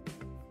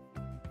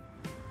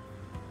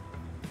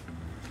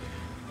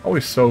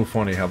 Always so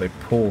funny how they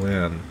pull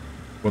in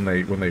when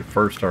they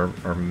first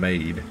are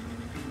made.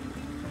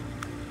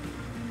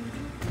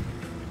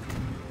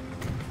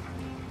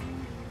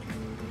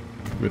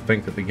 You would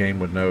think that the game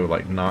would know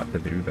like not to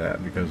do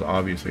that because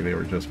obviously they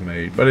were just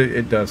made, but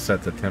it does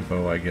set the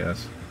tempo, I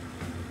guess.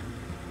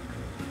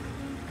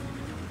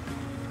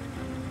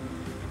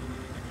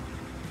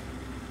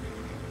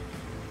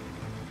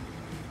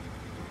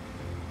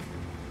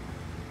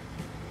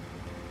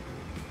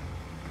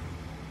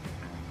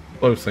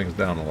 Slows things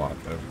down a lot,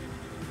 though.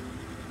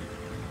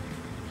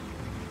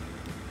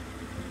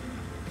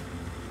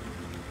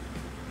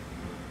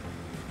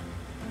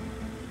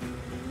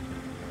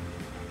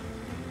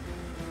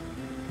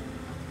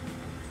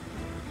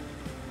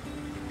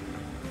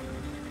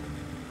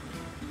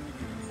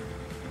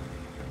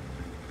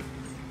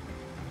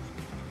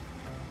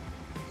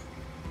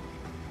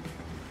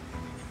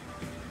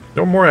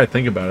 The more I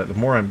think about it, the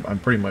more I'm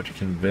pretty much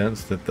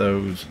convinced that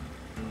the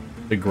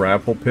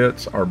grapple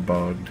pits are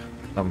bugged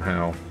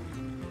somehow.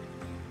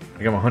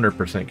 Like I'm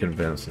 100%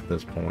 convinced at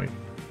this point.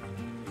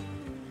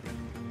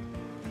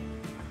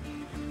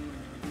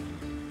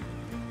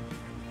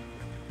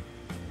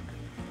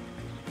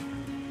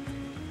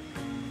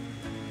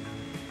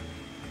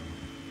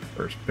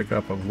 First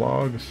pickup of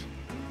logs.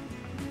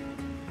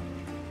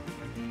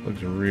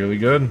 Looks really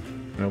good.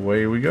 And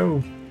away we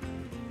go.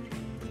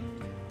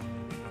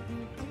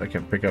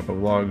 Second pickup of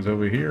logs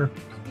over here.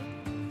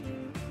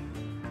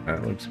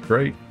 That looks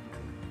great.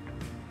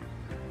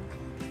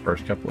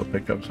 First couple of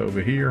pickups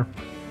over here.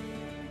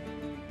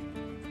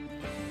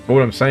 But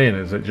what I'm saying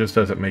is it just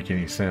doesn't make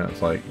any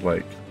sense.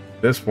 Like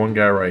this one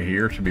guy right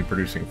here should be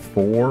producing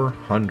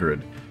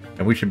 400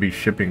 and we should be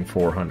shipping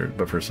 400,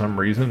 but for some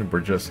reason we're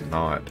just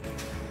not.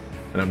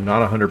 And I'm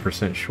not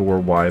 100% sure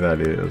why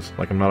that is.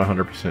 Like I'm not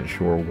 100%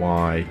 sure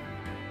why.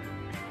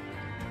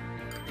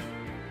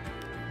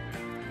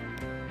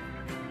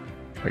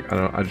 Like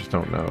I just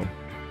don't know.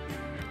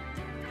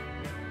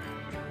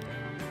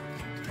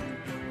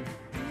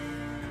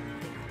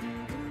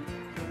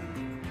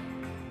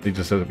 It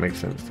just doesn't make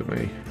sense to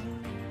me.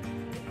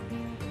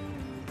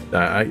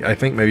 I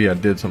think maybe I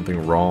did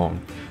something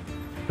wrong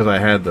because I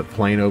had the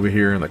plane over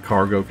here and the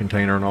cargo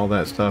container and all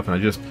that stuff, and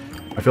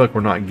I feel like we're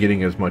not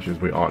getting as much as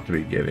we ought to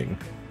be getting.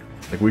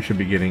 Like we should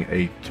be getting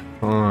a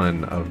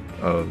ton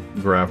of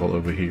gravel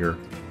over here,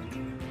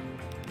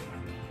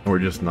 and we're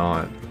just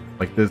not.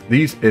 Like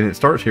these, and it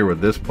starts here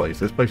with this place.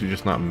 This place is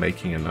just not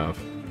making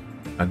enough.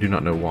 I do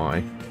not know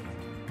why.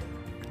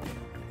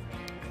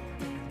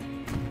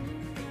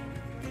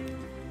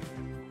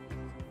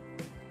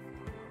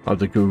 I'll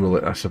have to Google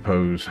it, I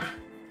suppose.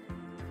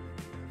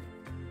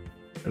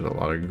 There's a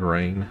lot of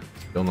grain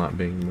still not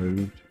being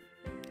moved.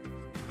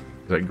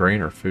 Is that grain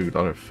or food? A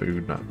lot of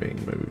food not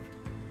being moved.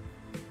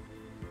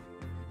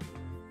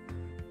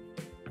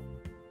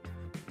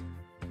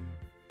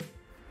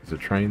 Is a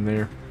train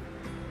there?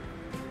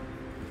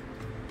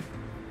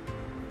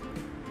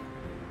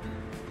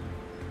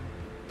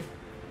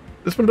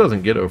 This one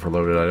doesn't get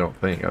overloaded, I don't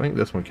think. I think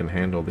this one can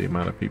handle the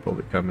amount of people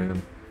that come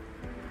in.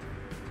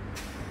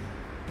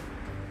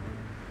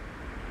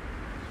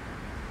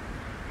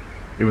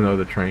 Even though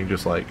the train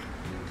just like,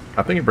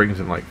 I think it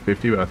brings in like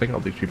 50, but I think all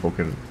these people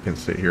can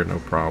sit here no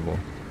problem.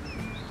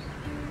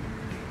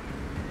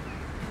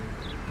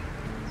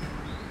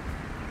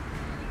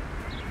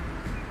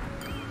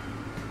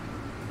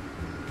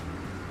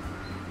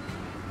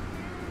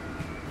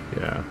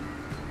 Yeah.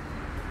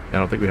 I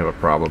don't think we have a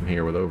problem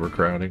here with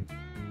overcrowding.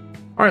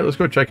 Alright, let's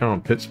go check on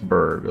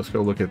Pittsburgh. Let's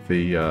go look at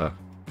the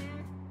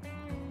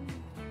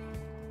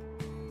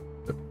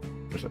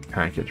there's a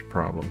package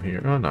problem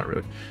here. Oh, not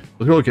really.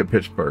 Let's go look at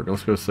Pittsburgh.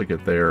 Let's go look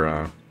at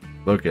their,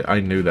 look at, I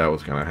knew that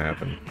was going to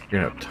happen.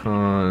 You're going to have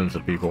tons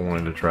of people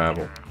wanting to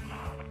travel.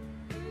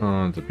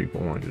 Tons of people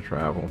wanting to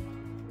travel.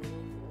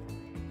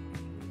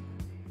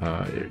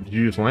 Did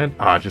you just land?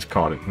 Ah, I just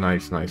caught it.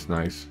 Nice, nice,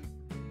 nice.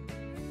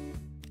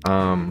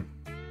 So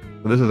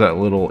this is that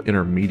little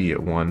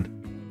intermediate one,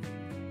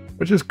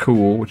 which is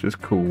cool,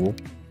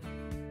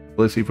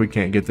 Let's see if we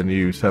can't get the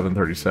new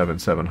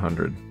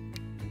 737-700.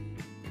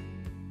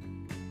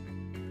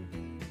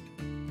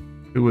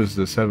 Who was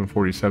the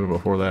 747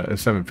 before that? A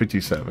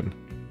 757.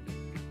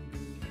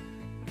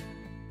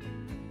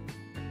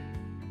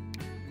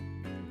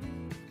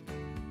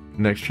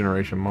 Next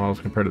generation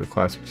models compared to the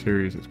classic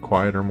series, it's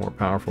quieter, more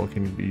powerful,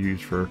 can be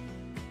used for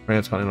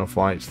transcontinental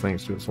flights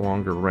thanks to its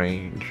longer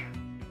range.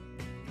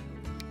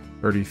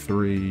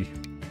 33.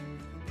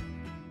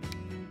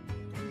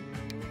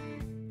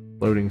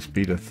 Loading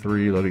speed of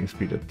 3, loading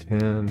speed of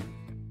 10.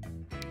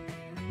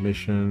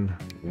 Mission,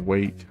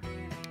 weight.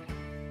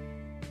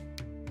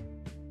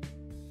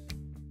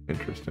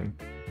 Interesting.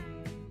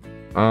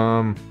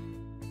 I'll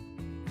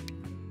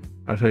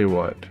tell you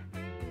what.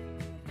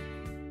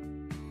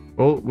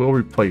 We'll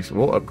replace it.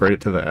 We'll upgrade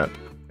it to that,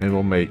 and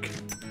we'll make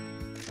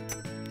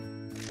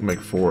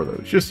 4 of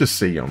those just to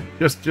see them,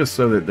 just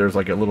so that there's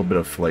like a little bit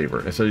of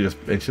flavor. Instead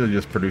of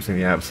just producing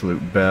the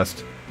absolute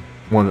best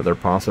one that there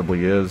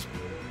possibly is,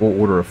 we'll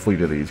order a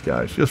fleet of these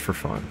guys just for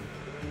fun.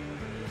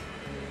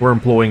 We're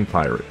employing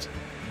pilots.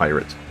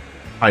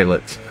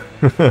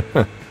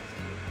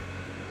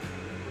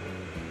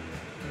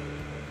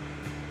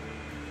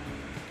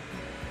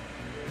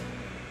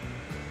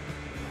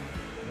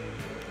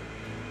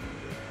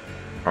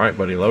 Alright,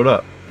 buddy, load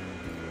up.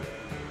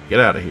 Get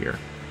out of here.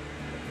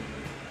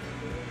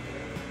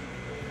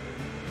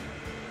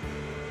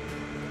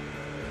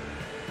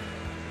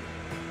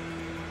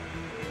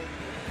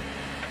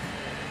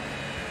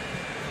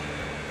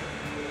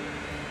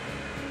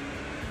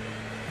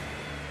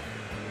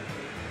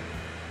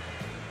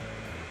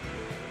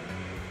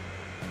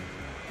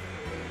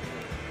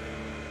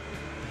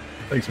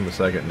 Takes him a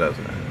second,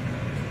 doesn't it?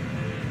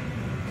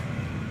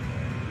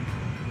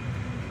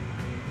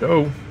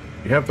 Go.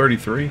 You have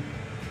 33.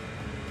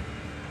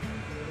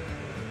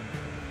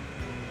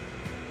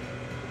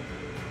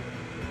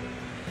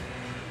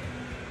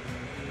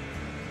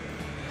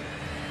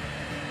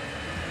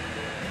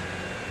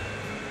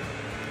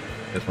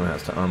 This one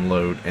has to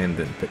unload and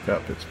then pick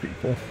up its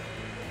people.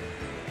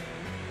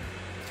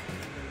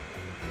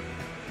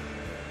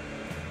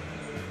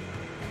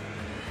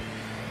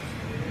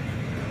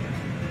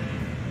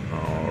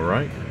 All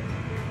right.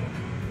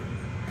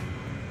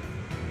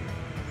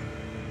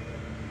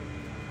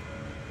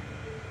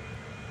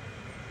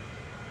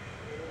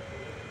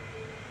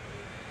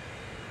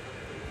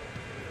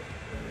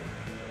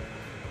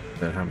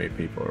 Then how many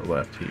people are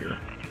left here?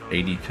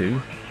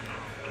 82?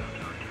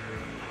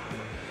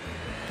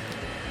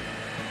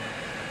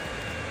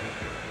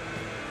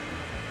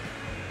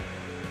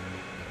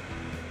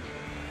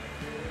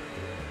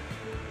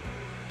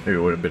 Maybe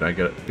it would have been a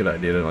good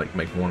idea to like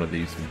make one of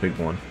these the big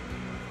one.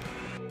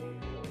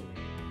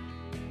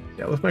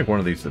 Yeah, let's make one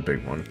of these the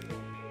big one.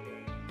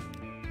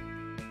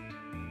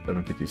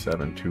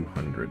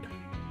 757-200.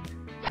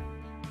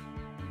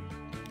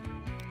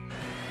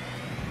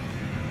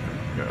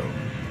 Go.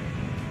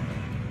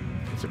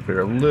 Let's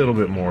clear a little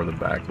bit more of the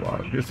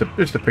backlog, just to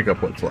pick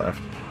up what's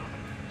left.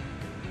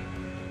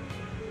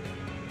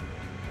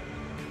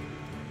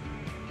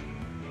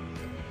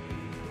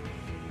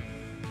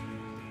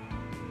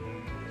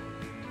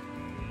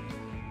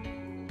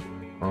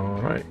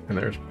 Alright, and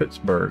there's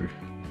Pittsburgh.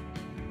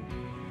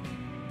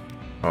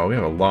 Oh, we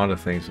have a lot of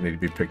things that need to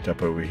be picked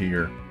up over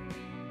here.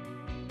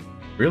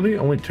 Really?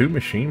 Only 2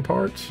 machine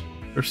parts?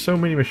 There's so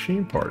many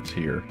machine parts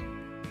here.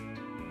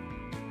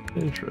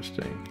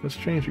 Interesting. Let's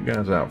change you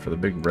guys out for the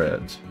big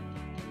reds.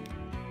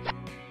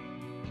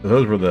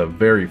 Those were the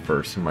very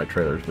first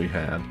semi-trailers we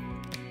had.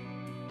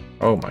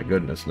 Oh my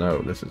goodness, no.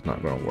 This is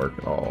not going to work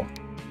at all.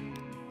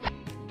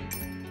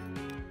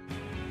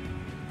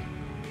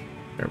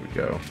 There we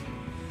go.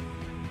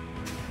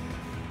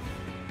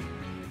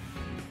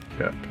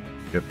 Yep.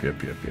 Yep.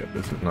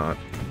 This is not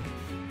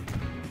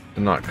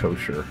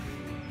kosher.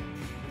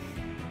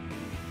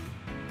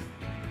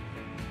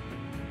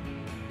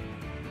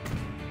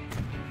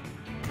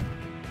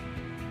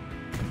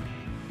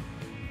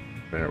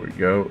 There we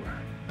go.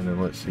 And then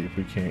let's see if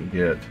we can't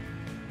get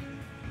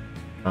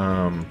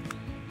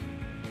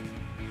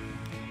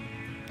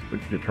we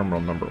can get terminal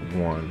number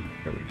 1.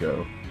 There we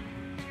go.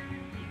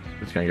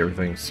 Just gonna get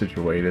everything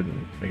situated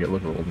and make it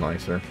look a little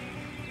nicer.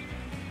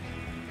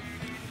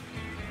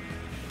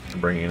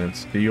 Bringing in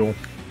steel.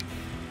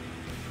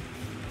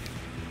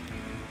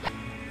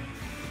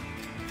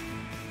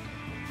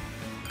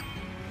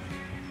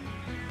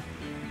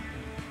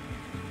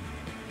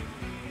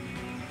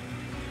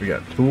 We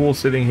got tools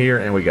sitting here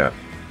and we got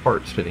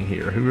parts sitting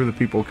here. Who are the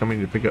people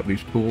coming to pick up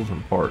these tools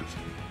and parts?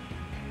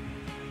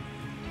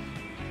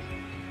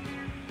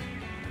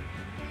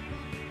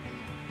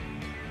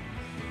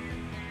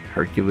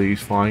 Hercules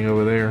flying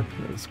over there.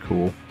 That's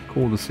cool.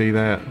 Cool to see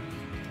that.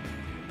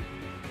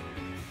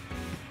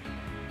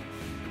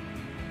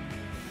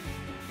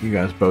 You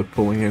guys both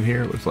pulling in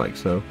here, it looks like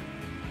so.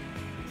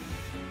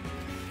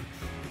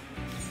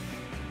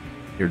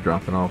 You're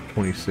dropping off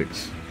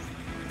 26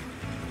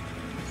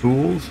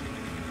 tools.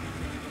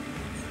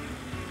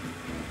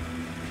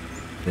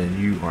 Then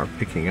you are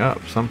picking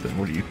up something.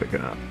 What are you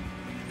picking up?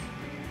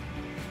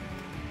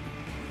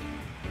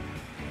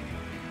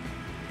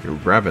 You're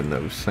grabbing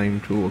those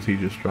same tools he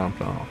just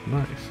dropped off.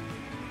 Nice.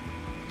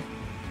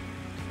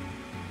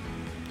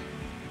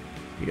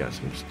 You got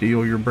some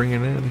steel you're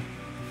bringing in.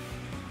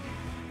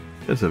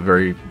 It's a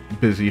very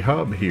busy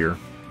hub here.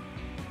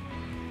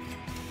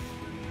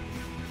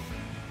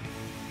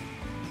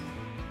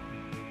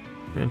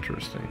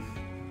 Interesting.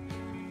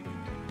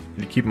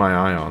 Need to keep my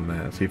eye on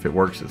that, see if it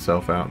works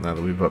itself out now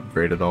that we've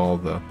upgraded all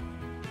the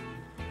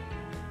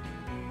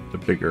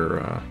bigger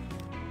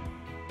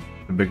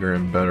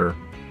and better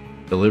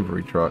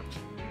delivery trucks.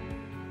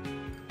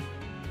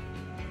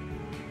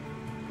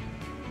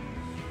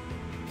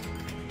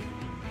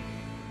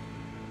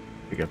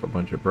 Pick up a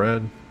bunch of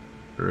bread.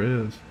 There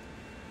is.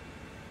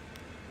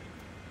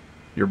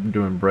 You're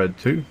doing bread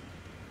too?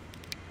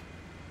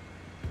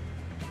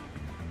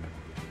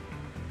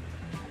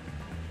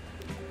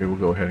 Okay, we'll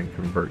go ahead and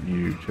convert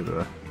you to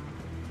the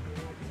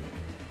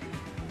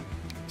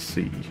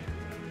C.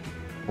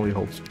 Only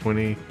holds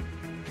 20.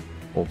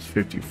 Holds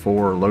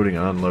 54. Loading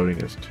and unloading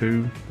is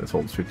 2. This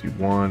holds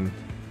 51.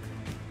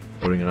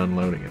 Loading and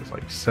unloading is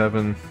like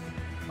 7.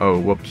 Oh,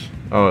 whoops.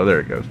 Oh, there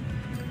it goes.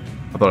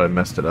 I thought I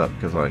messed it up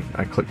because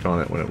I clicked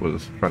on it when it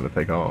was trying to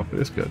take off.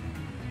 It's good.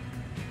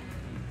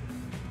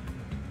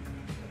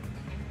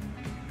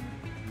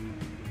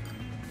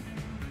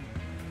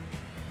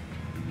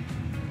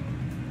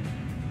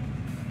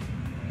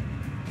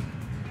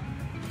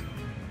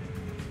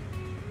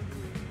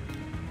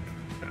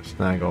 Gotta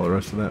snag all the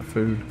rest of that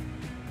food.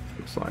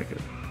 Looks like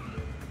it.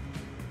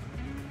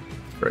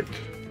 Great.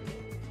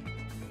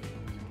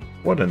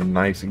 What a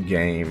nice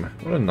game.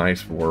 What a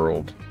nice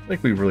world. I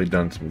think we've really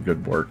done some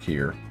good work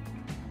here.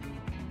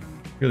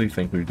 Really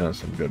think we've done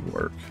some good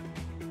work.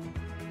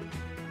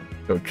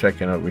 Go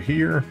check in over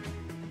here.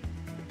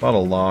 A lot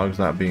of logs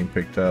not being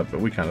picked up, but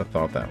we kind of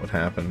thought that would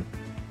happen.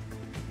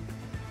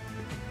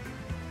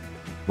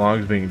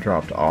 Logs being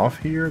dropped off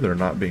here. They're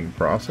not being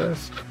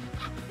processed.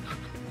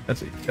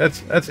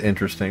 That's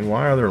interesting.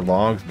 Why are there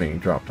logs being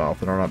dropped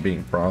off that are not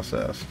being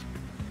processed?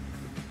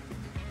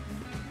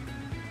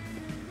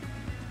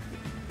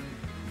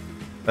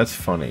 That's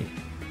funny.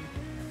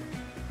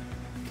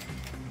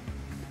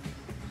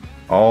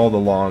 All the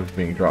logs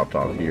being dropped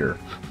off here.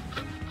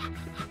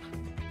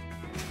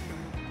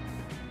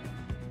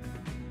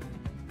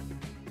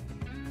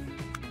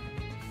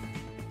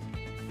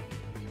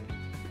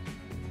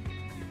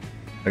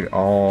 Like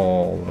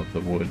all of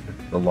the wood,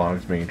 the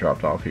logs being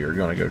dropped off here are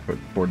going to go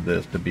toward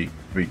this to be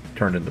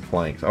turned into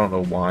planks. I don't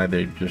know why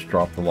they just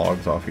dropped the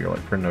logs off here,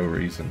 like for no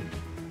reason.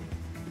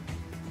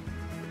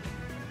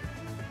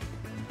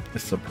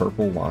 It's the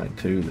purple line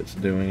too that's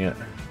doing it.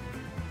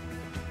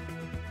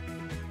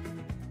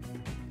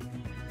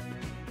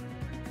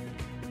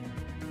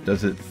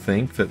 Does it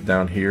think that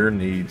down here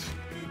needs...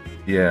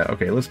 Yeah,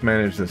 okay, let's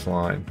manage this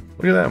line.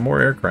 Look at that,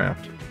 more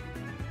aircraft.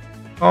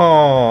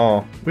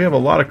 Oh, we have a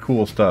lot of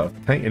cool stuff.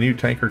 A new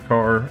tanker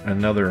car,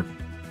 another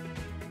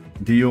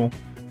deal.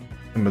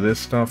 Some of this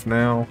stuff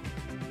now.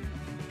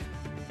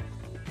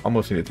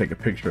 Almost need to take a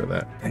picture of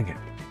that. Dang it.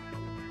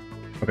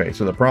 Okay,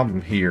 so the problem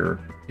here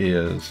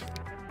is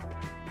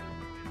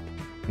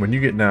when you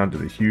get down to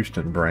the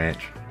Houston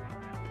branch,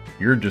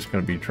 you're just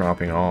going to be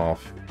dropping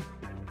off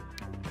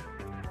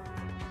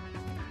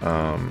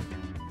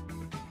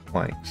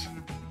planks.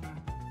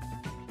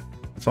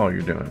 That's all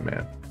you're doing,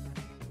 man.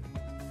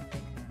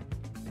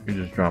 You're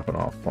just dropping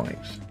off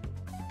planks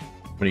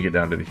when you get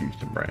down to the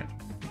Houston branch.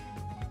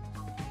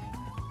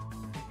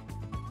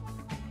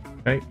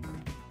 Okay.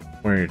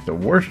 When you're at the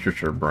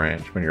Worcestershire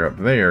branch, when you're up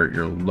there,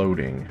 you're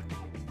loading.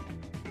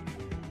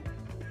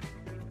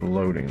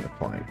 loading the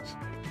planks.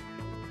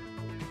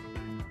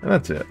 And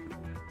that's it.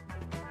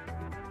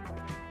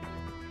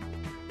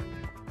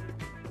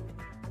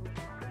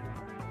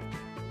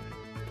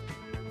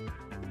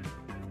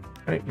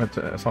 Right,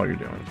 that's all you're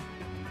doing.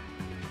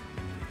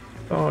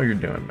 That's all you're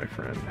doing, my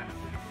friend.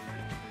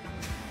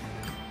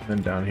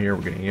 Then down here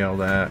we're getting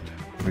yelled at.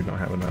 We don't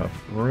have enough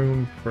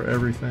room for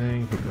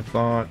everything. Who'd have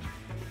thought?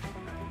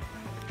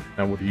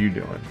 Now what are you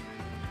doing?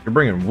 You're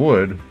bringing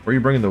wood. Where are you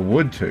bringing the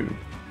wood to?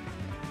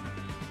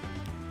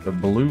 The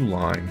blue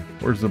line.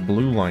 Where's the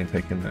blue line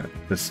taking that?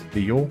 The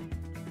steel?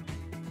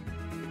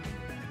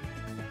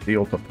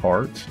 Steel to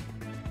parts?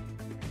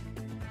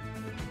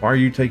 Why are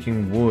you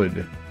taking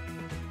wood?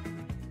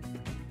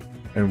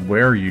 And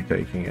where are you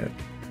taking it?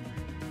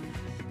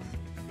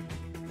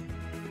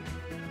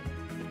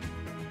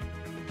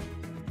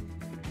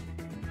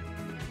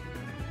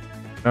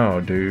 Oh,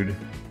 dude.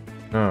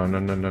 No.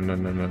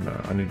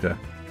 I need to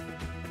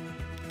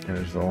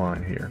manage the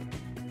line here.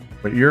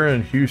 But you're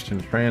in Houston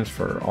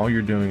transfer. All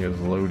you're doing is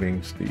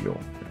loading steel.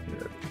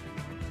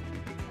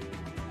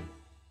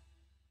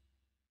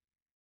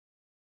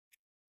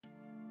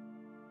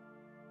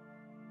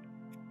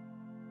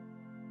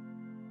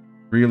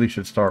 Really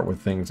should start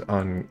with things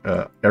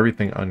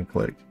everything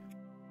unclicked.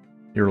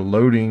 You're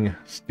loading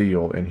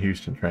steel in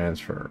Houston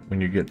transfer. When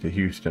you get to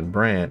Houston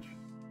branch,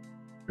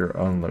 you're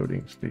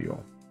unloading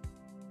steel.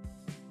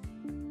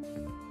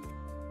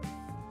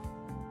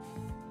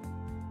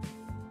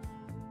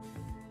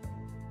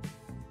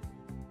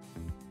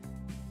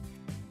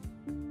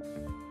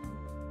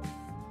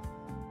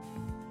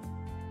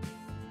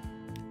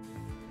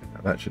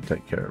 Now that should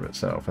take care of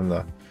itself, and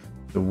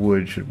the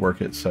wood should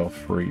work itself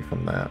free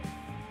from that.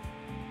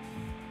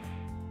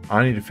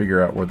 I need to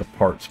figure out where the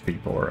parts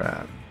people are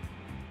at.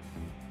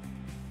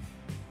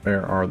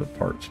 Where are the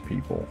parts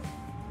people?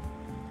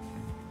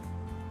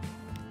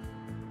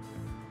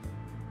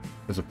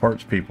 Because the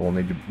parts people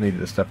need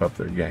to step up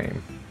their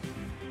game.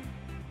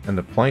 And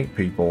the plank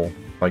people,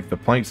 like the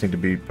planks need to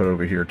be put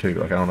over here too.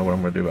 Like I don't know what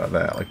I'm going to do about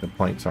that. Like the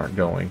planks aren't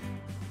going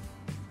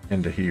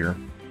into here.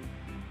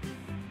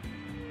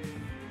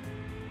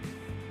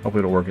 Hope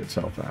it'll work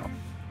itself out.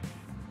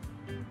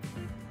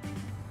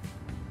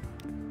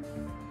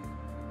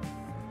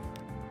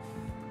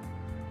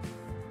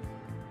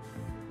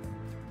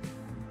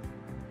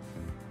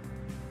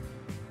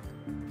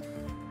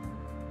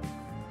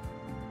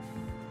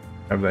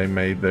 Have they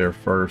made their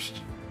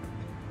first?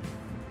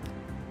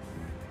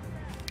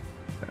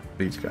 Yeah,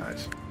 these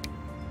guys.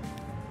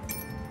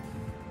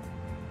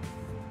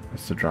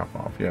 That's the drop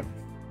off, yep.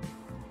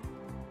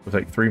 We'll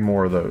take 3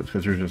 more of those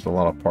because there's just a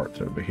lot of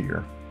parts over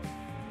here.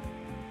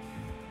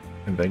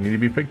 And they need to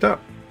be picked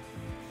up.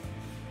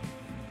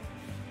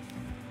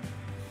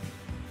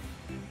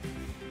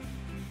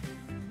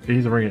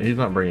 He's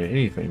not bringing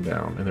anything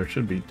down, and there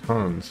should be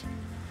tons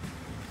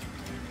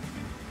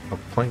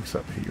of planks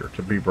up here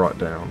to be brought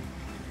down.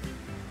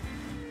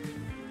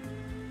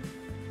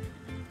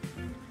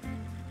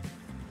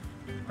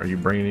 Are you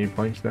bringing any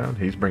planks down?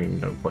 He's bringing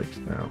no planks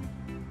down.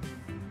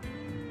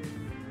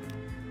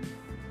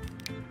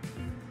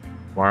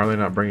 Why are they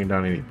not bringing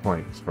down any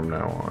planks from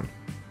now on?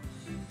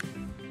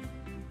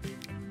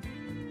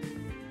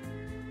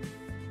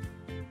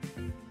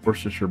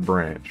 Worcestershire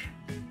branch.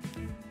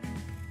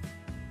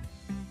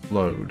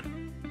 Load.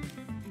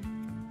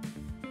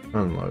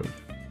 Unload.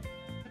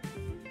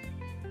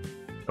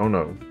 Oh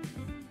no.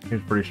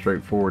 Seems pretty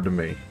straightforward to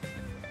me.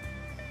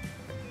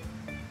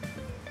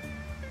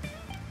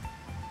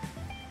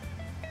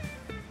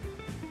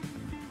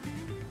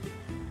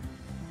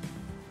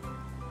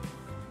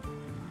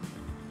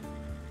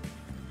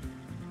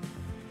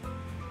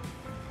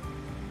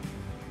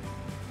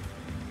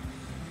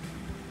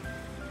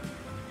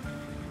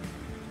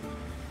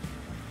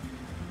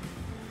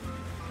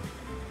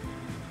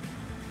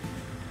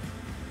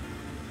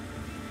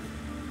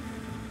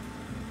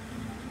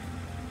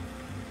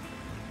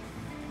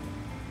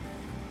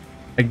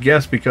 I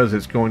guess because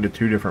it's going to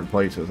 2 different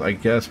places. I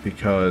guess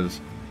because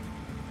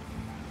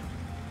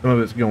some of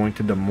it's going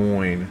to Des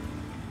Moines.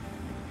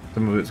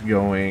 Some of it's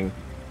going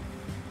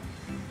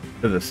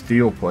to the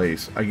steel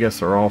place. I guess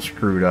they're all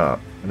screwed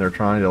up. And they're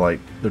trying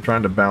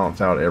to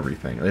balance out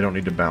everything. They don't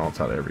need to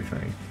balance out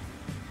everything.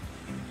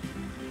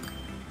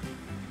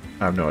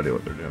 I have no idea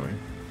what they're doing.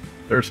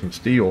 There's some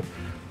steel.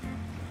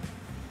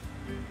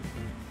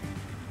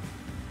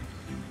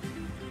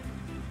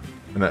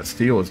 And that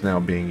steel is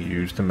now being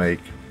used to make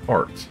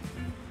parts.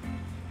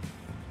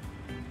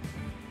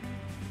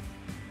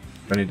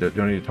 Do I need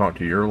to talk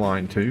to your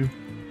line too?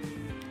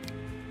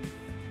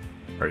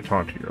 I already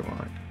talked to your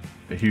line.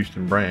 The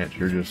Houston branch,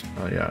 you're just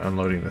yeah,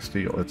 unloading the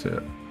steel. That's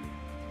it.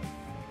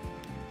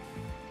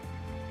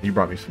 You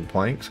brought me some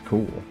planks?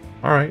 Cool.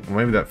 Alright, well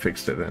maybe that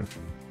fixed it then.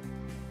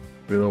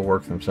 Maybe they'll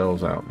work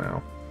themselves out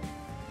now.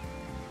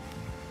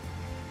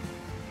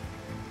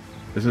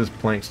 This is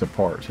planks to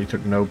parts. He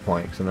took no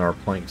planks, and there are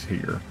planks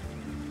here.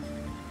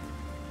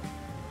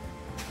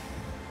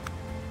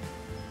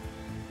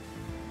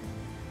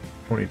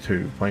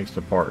 '22 planks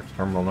to parts.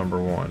 Terminal number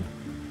 1.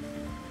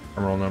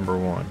 Terminal number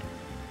 1.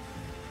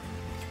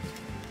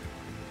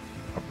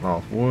 Dropping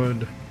off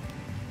wood.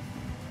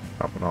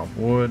 Dropping off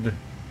wood.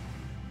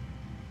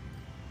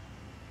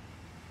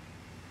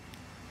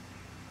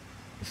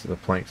 This is a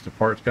planks to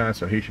parts guy,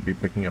 so he should be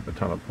picking up a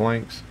ton of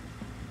planks.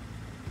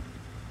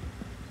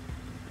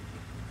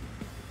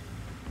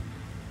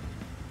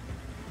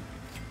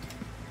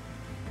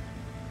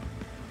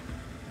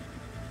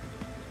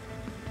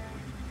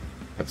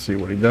 Let's see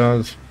what he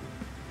does.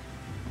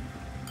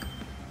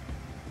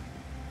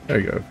 There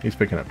you go. He's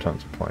picking up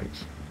tons of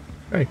planks.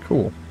 Okay,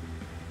 cool.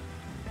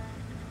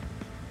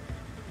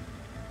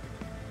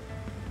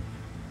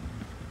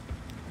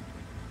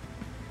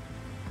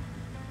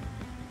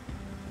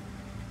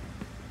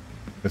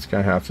 This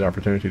guy has the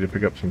opportunity to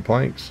pick up some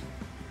planks.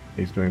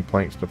 He's doing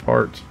planks to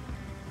parts.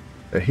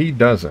 He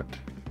doesn't.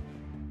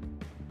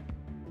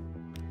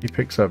 He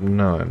picks up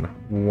none.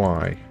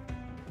 Why?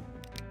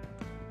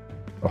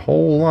 The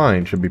whole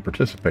line should be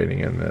participating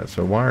in this,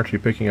 so why aren't you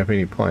picking up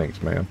any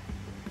planks, man?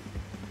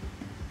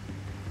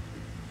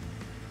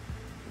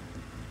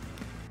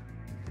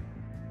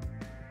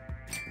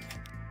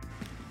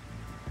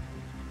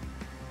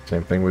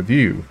 Same thing with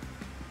you.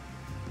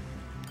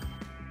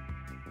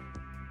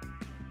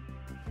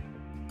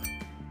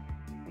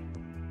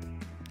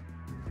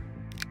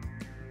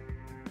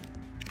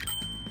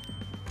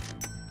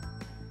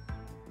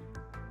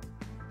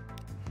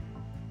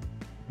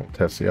 We'll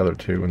test the other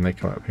two when they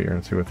come up here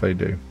and see what they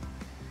do.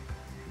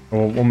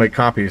 We'll make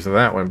copies of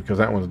that one because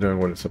that one's doing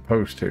what it's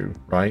supposed to,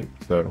 right?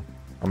 So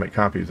I'll make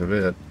copies of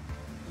it.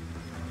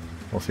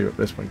 We'll see what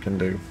this one can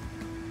do.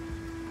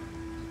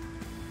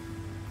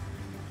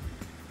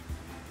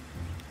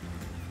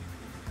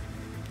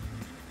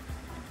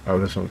 Oh,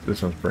 this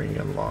one's bringing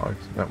in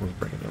logs. That one's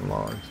bringing in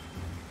logs.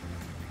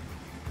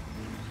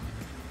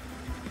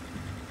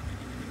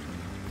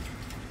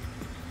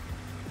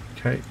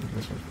 Okay,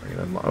 this one's bringing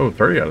in logs. Oh,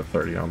 30 out of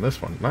 30 on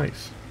this one.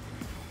 Nice.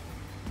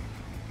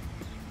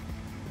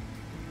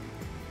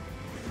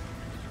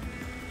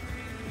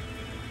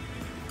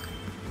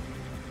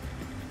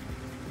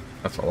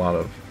 That's a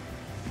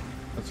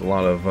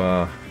lot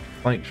of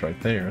planks right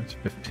there. That's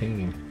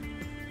 15.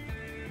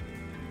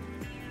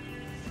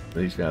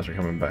 These guys are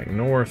coming back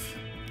north.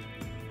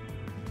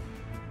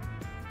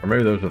 Or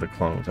maybe those are the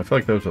clones. I feel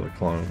like those are the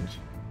clones.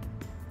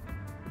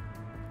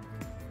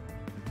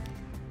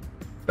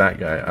 That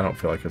guy, I don't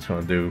feel like it's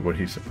going to do what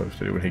he's supposed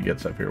to do when he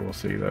gets up here. We'll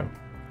see, though.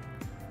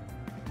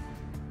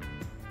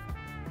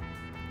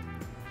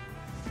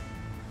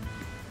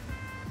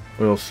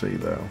 We'll see,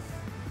 though.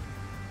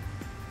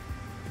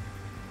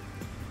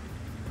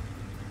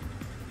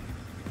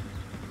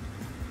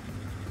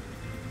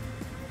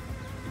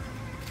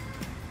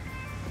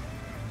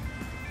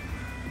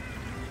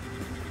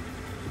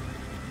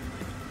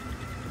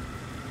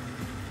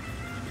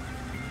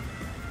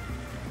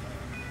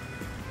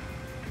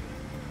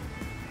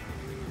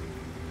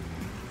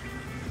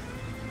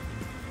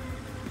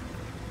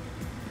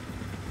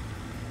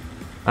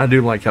 I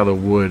do like how the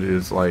wood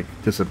is like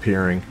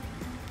disappearing.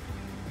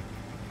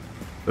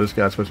 This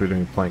guy's supposed to be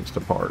doing planks to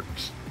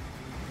parts.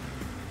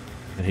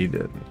 And he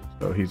didn't,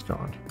 so he's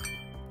gone.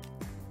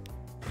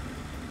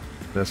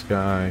 This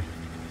guy,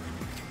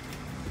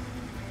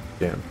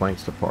 again,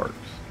 planks to parts.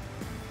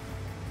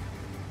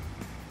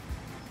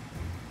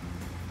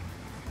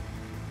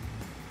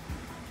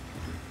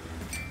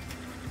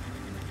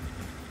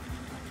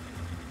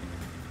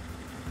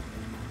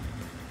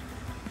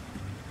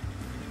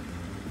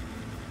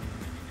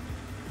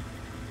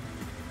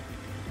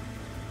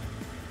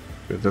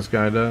 What this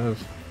guy does.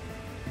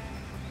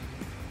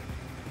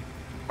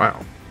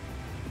 Wow.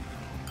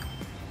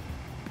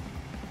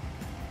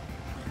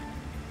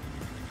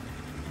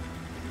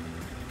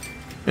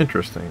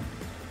 Interesting.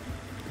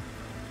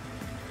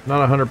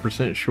 Not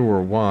 100%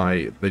 sure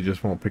why they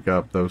just won't pick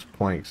up those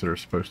planks that are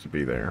supposed to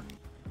be there.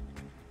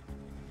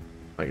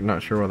 Like,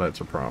 not sure why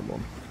that's a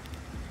problem.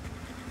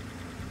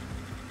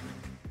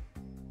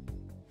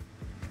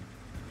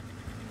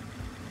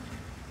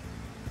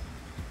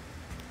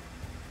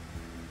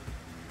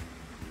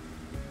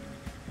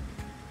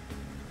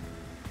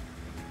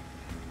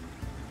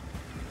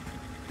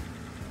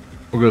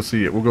 We'll go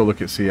see it. We'll go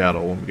look at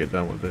Seattle when we get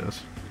done with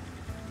this.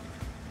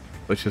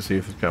 Let's just see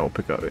if this guy will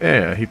pick up.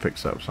 Yeah, he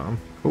picks up some.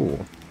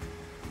 Cool.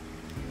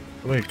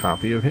 We'll make a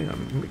copy of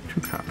him. We'll make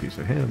 2 copies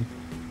of him.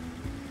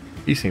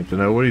 He seems to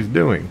know what he's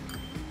doing.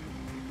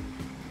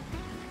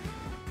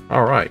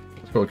 Alright,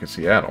 let's go look at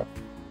Seattle.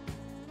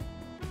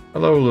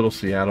 Hello, little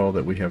Seattle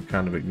that we have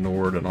kind of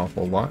ignored an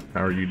awful lot.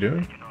 How are you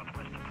doing?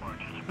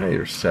 Hey,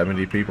 there's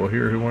 70 people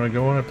here who want to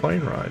go on a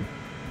plane ride.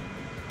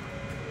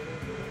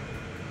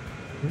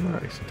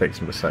 Nice. It takes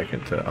them a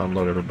second to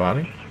unload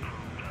everybody.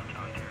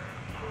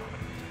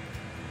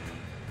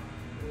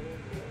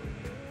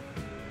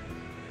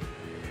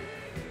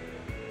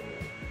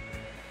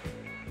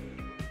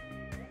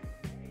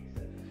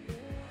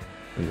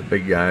 And the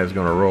big guy is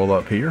going to roll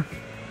up here.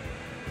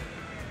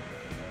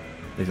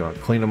 He's going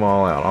to clean them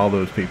all out. All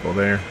those people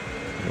there.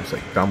 He'll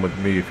say, come with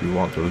me if you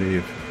want to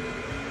leave.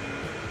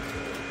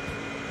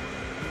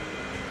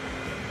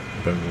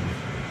 Boom.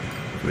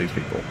 For these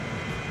people.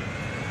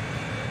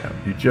 Yeah,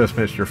 you just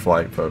missed your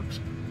flight, folks.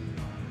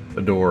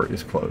 The door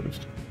is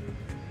closed.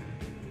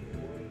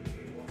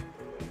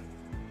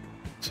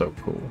 So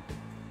cool.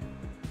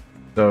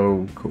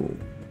 So cool.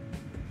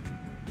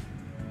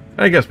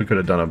 I guess we could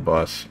have done a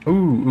bus.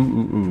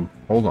 Ooh.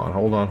 Hold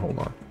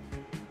on.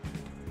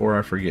 Before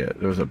I forget,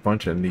 there was a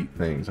bunch of neat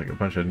things, like a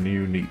bunch of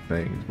new neat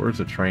things. Where's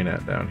the train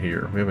at down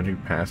here? We have a new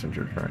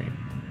passenger train.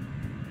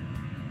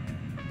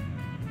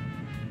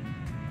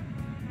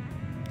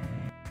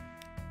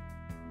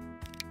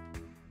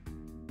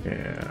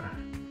 Yeah.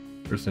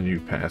 Where's the new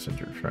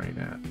passenger train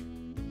at?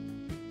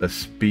 The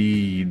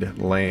Speed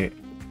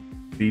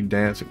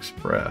Dance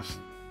Express.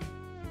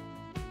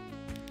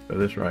 So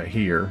this right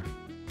here.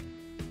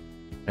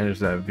 And there's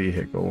that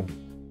vehicle.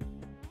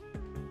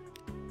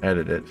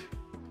 Edit it.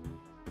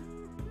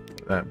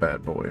 That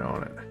bad boy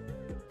on it.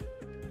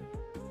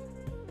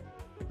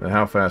 Now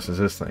how fast does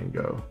this thing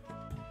go?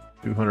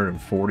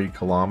 240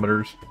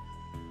 kilometers.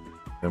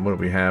 And what do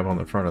we have on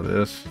the front of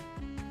this?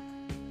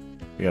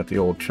 We got the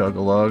old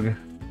Chug-a-Lug.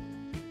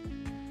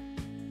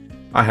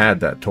 I had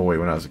that toy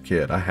when I was a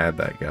kid. I had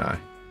that guy.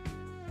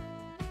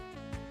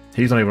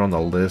 He's not even on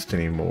the list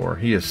anymore.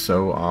 He is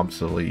so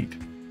obsolete.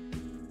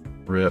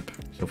 RIP.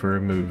 So if we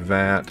remove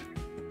that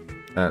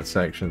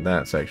section,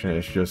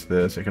 it's just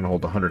this. It can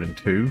hold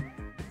 102.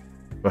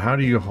 But how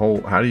do you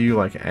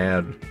like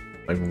add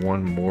like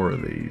one more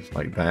of these?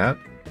 Like that?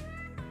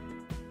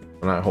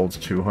 And that holds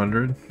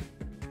 200.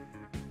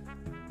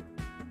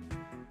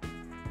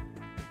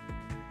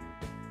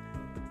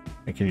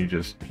 And can you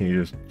do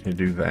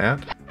that?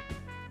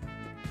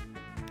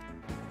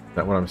 Is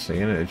that what I'm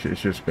seeing? It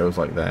just goes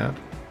like that.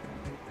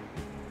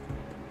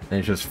 And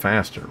it's just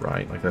faster,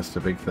 right? Like that's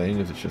the big thing,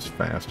 is it's just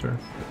faster.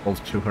 It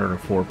holds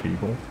 204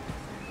 people.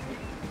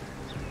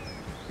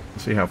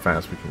 Let's see how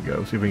fast we can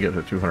go. See if we can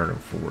get to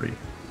 240.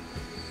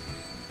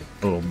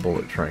 A little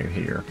bullet train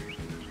here.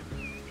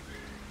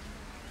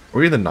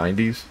 Were we in the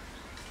 90s?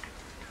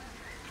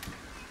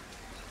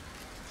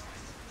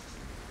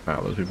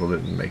 Wow, those people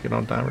didn't make it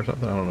on time or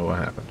something? I don't know what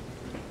happened.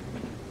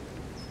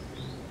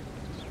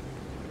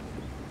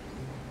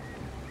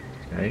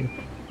 Okay,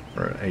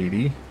 we're at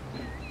 80.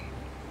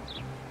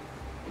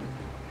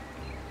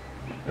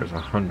 There's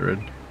 100.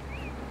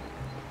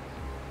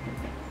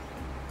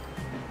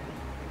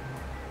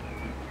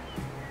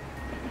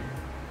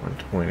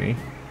 120.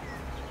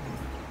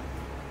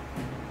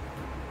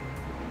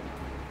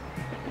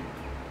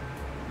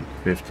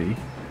 $50.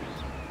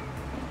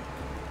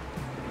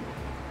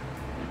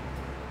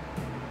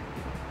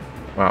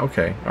 Wow,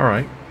 okay,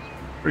 alright.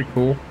 Pretty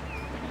cool.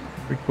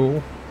 Pretty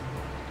cool.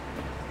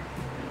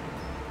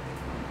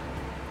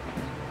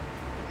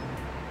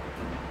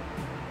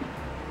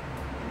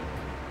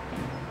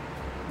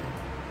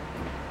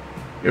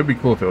 It would be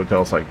cool if it would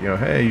tell us, like, you know,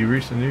 hey, you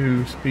reached a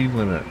new speed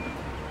limit.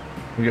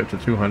 We get to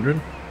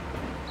 200?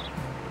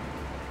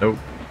 Nope.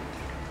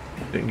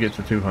 Didn't get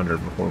to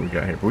 200 before we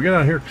got here. But we got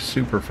out here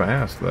super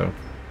fast, though.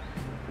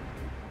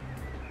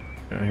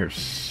 Got out here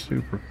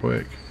super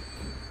quick.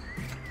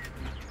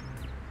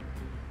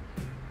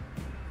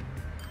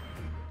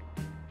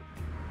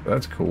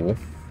 That's cool.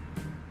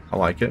 I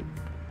like it.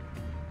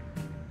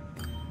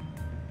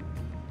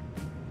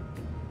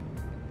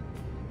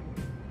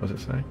 What does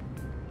it say?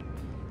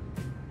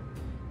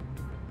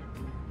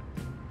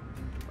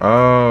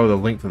 Oh, the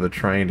length of the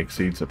train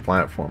exceeds the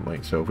platform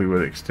length. So if we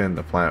would extend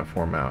the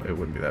platform out, it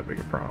wouldn't be that big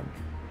a problem.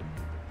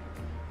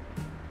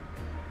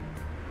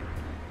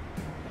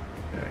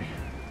 Okay,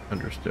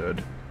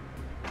 understood.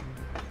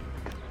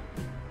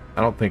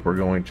 I don't think we're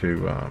going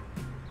to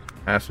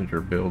passenger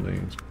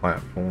buildings,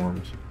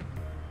 platforms.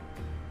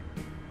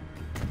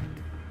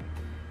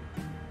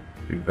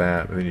 Do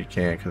that, but then you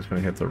can't because it's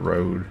going to hit the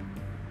road.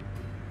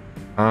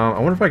 I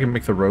wonder if I can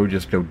make the road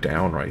just go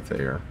down right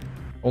there.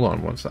 Hold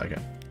on one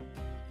second.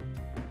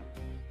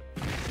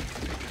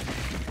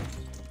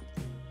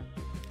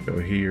 Go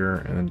here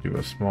and then do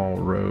a small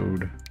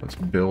road. Let's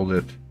build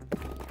it.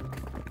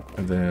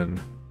 And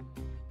then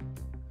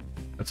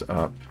that's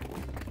up.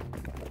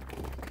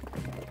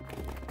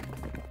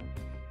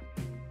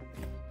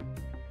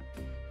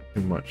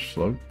 Too much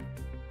slope.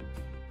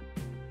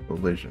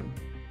 Collision.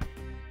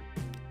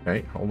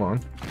 Okay, hold on.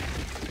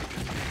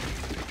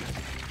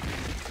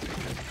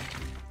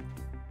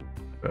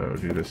 So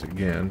do this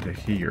again to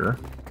here.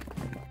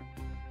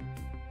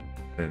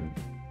 Then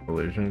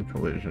collision,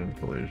 collision,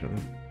 collision.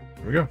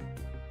 There we go.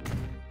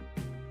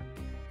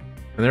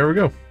 And there we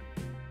go.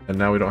 And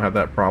now we don't have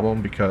that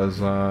problem because,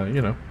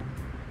 you know,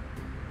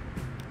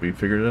 we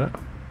figured it out.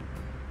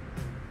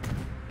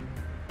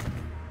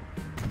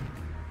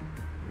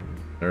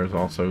 There's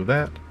also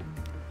that.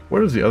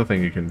 What is the other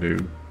thing you can do?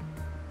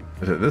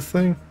 Is it this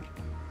thing?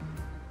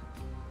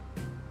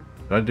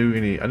 Did I do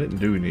any? I didn't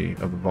do any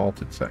of the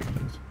vaulted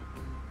sections.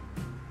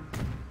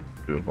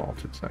 Do a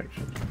vaulted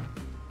section.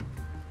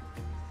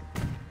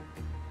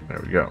 There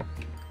we go.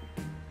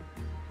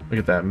 Look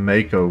at that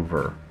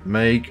makeover.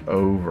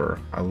 Makeover.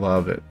 I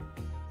love it.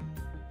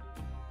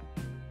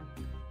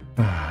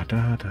 Same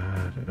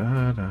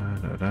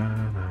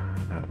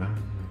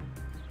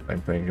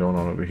thing going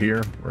on over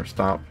here. We're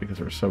stopped because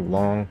they're so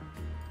long.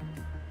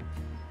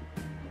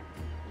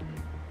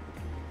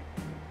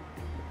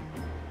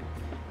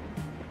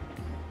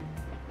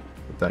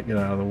 Let that get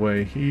out of the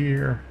way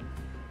here.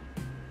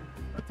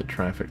 Let the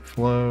traffic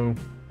flow.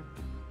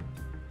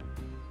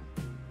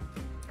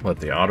 Let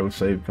the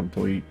autosave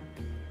complete.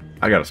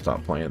 I gotta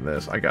stop playing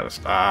this. I gotta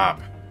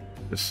stop.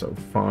 It's so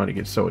fun. You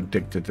get so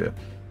addicted to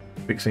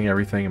fixing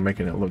everything and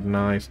making it look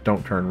nice.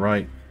 Don't turn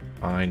right.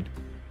 Fine.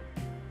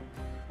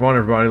 Come on,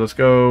 everybody. Let's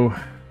go.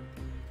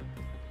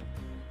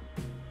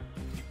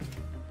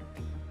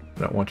 I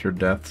don't want your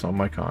deaths on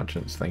my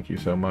conscience. Thank you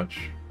so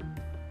much.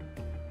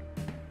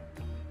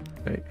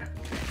 Hey.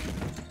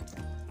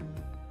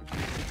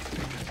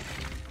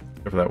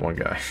 Go for that one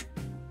guy.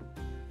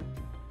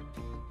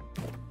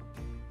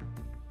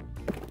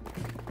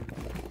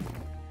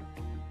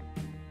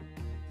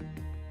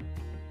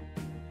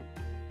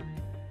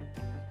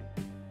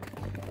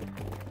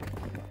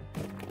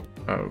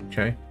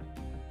 Okay.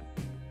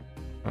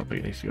 I don't think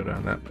it needs to go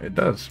down that way. It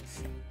does.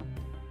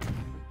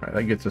 Alright,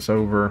 that gets us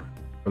over.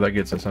 Or that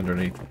gets us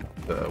underneath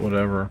the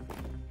whatever.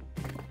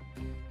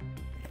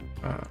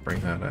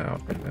 Bring that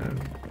out. And then...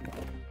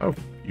 Oh,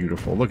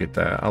 beautiful. Look at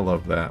that. I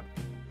love that.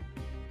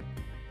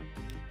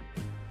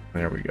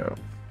 There we go.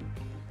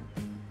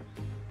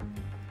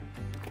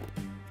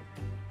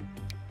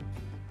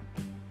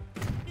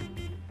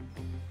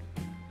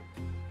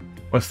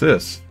 What's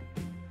this?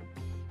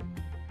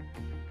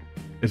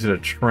 Is it a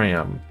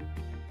tram?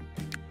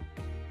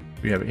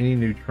 Do we have any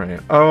new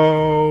tram?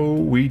 Oh,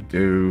 we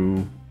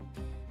do.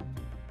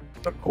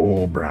 The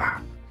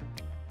Cobra.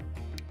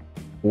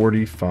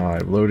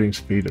 45. Loading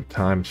speed of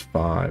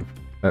 ×5.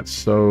 That's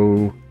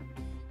so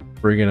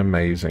friggin'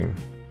 amazing.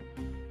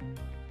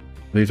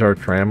 These are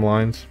tram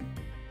lines.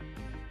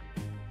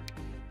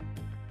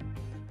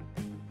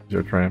 These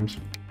are trams.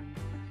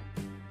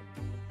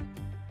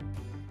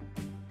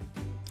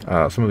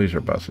 Some of these are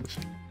buses.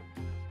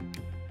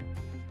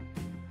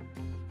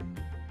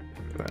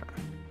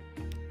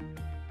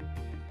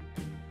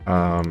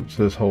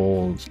 So this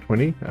holds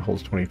 20, that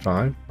holds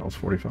 25, that holds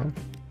 45.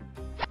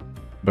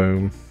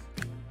 Boom.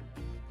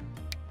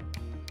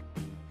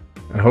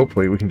 And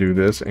hopefully we can do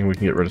this and we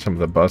can get rid of some of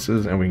the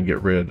buses and we can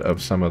get rid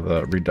of some of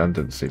the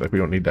redundancy. Like we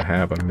don't need to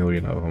have a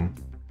million of them.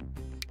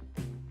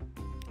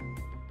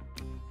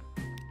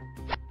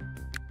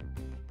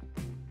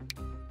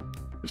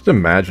 Just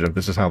imagine if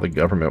this is how the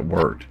government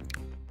worked.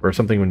 Where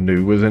something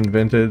new was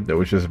invented that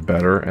was just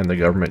better and the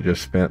government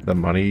just spent the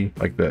money,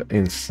 like the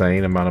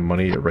insane amount of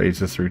money it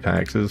raises through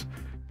taxes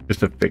just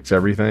to fix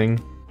everything,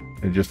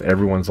 and just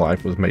everyone's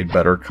life was made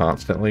better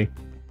constantly,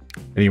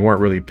 and you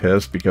weren't really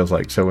pissed because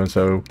like so and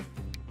so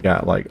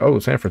got like, oh,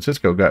 San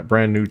Francisco got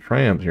brand new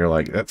trams, and you're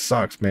like, that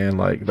sucks, man,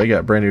 like they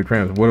got brand new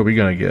trams, what are we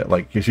gonna get?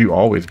 Like, because you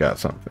always got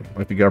something.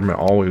 Like the government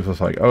always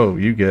was like, oh,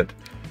 you get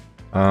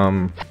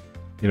you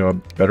know,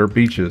 better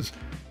beaches.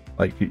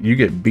 Like, you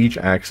get beach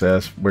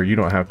access where you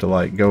don't have to,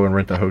 like, go and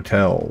rent a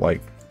hotel.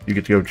 Like, you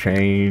get to go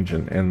change,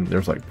 and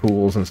there's, like,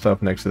 pools and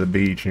stuff next to the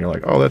beach, and you're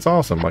like, oh, that's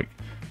awesome. Like,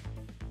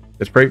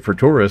 it's great for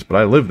tourists, but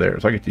I live there,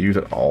 so I get to use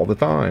it all the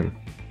time.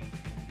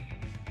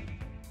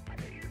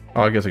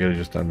 Oh, I guess I could have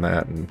just done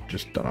that and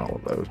just done all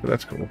of those, but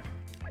that's cool.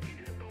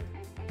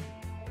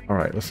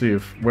 Alright, let's see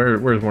if...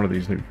 Where's one of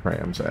these new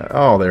trams at?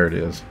 Oh, there it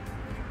is.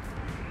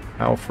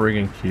 How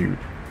friggin' cute.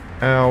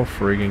 How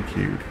friggin'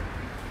 cute.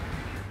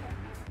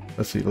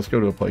 Let's see, let's go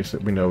to a place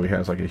that we know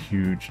has like a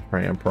huge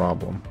tram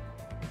problem.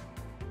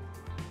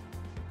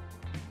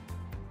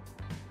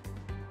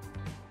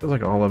 Feels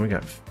like all of them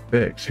got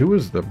fixed. Who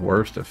was the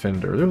worst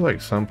offender? There was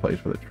like some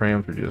place where the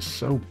trams were just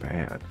so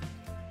bad.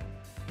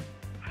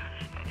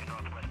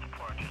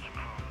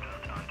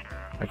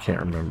 I can't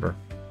remember.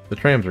 The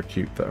trams are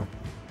cute though.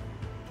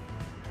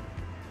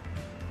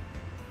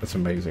 That's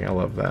amazing. I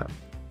love that.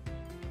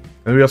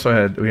 And we also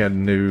had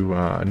new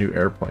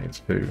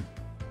airplanes too.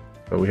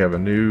 So we have a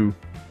new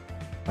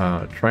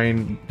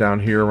train down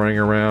here running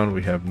around.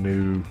 We have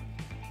new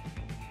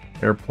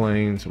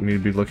airplanes we need to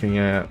be looking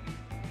at.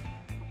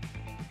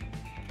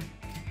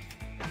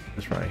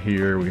 This right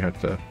here, we have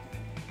to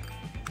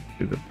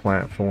do the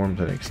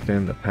platforms and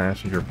extend the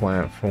passenger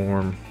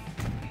platform.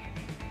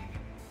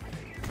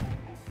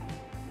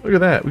 Look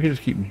at that, we can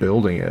just keep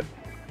building it.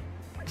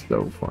 It's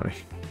so funny.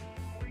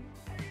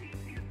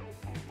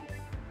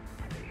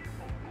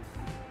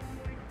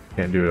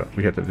 Can't do it,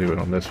 we have to do it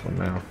on this one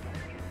now.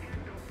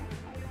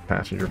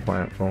 Passenger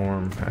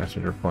platform,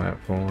 passenger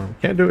platform.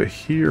 Can't do it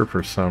here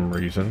for some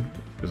reason,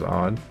 which is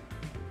odd.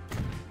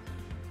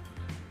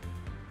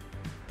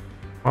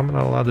 Why am I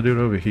not allowed to do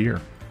it over here?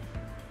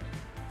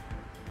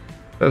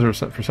 That's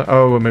for some,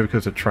 oh, maybe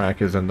because the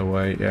track is in the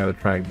way. Yeah, the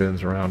track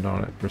bends around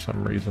on it for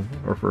some reason,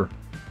 or for,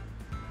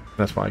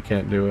 that's why I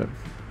can't do it.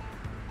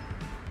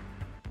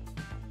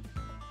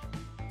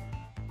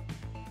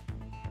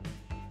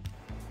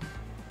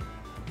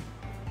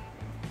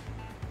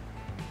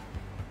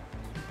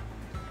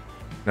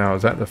 Now,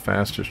 is that the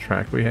fastest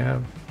track we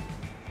have?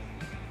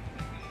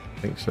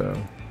 I think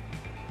so.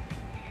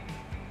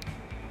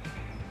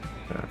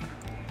 Yeah.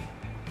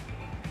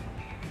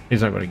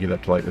 He's not going to get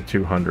up to like the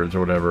 200s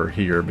or whatever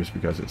here just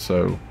because it's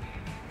so...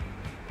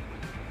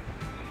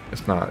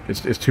 It's not...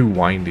 It's too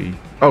windy.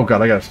 Oh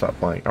god, I gotta stop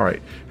playing.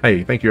 Alright.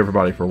 Hey, thank you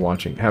everybody for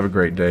watching. Have a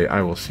great day.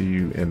 I will see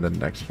you in the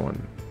next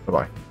one.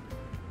 Bye-bye.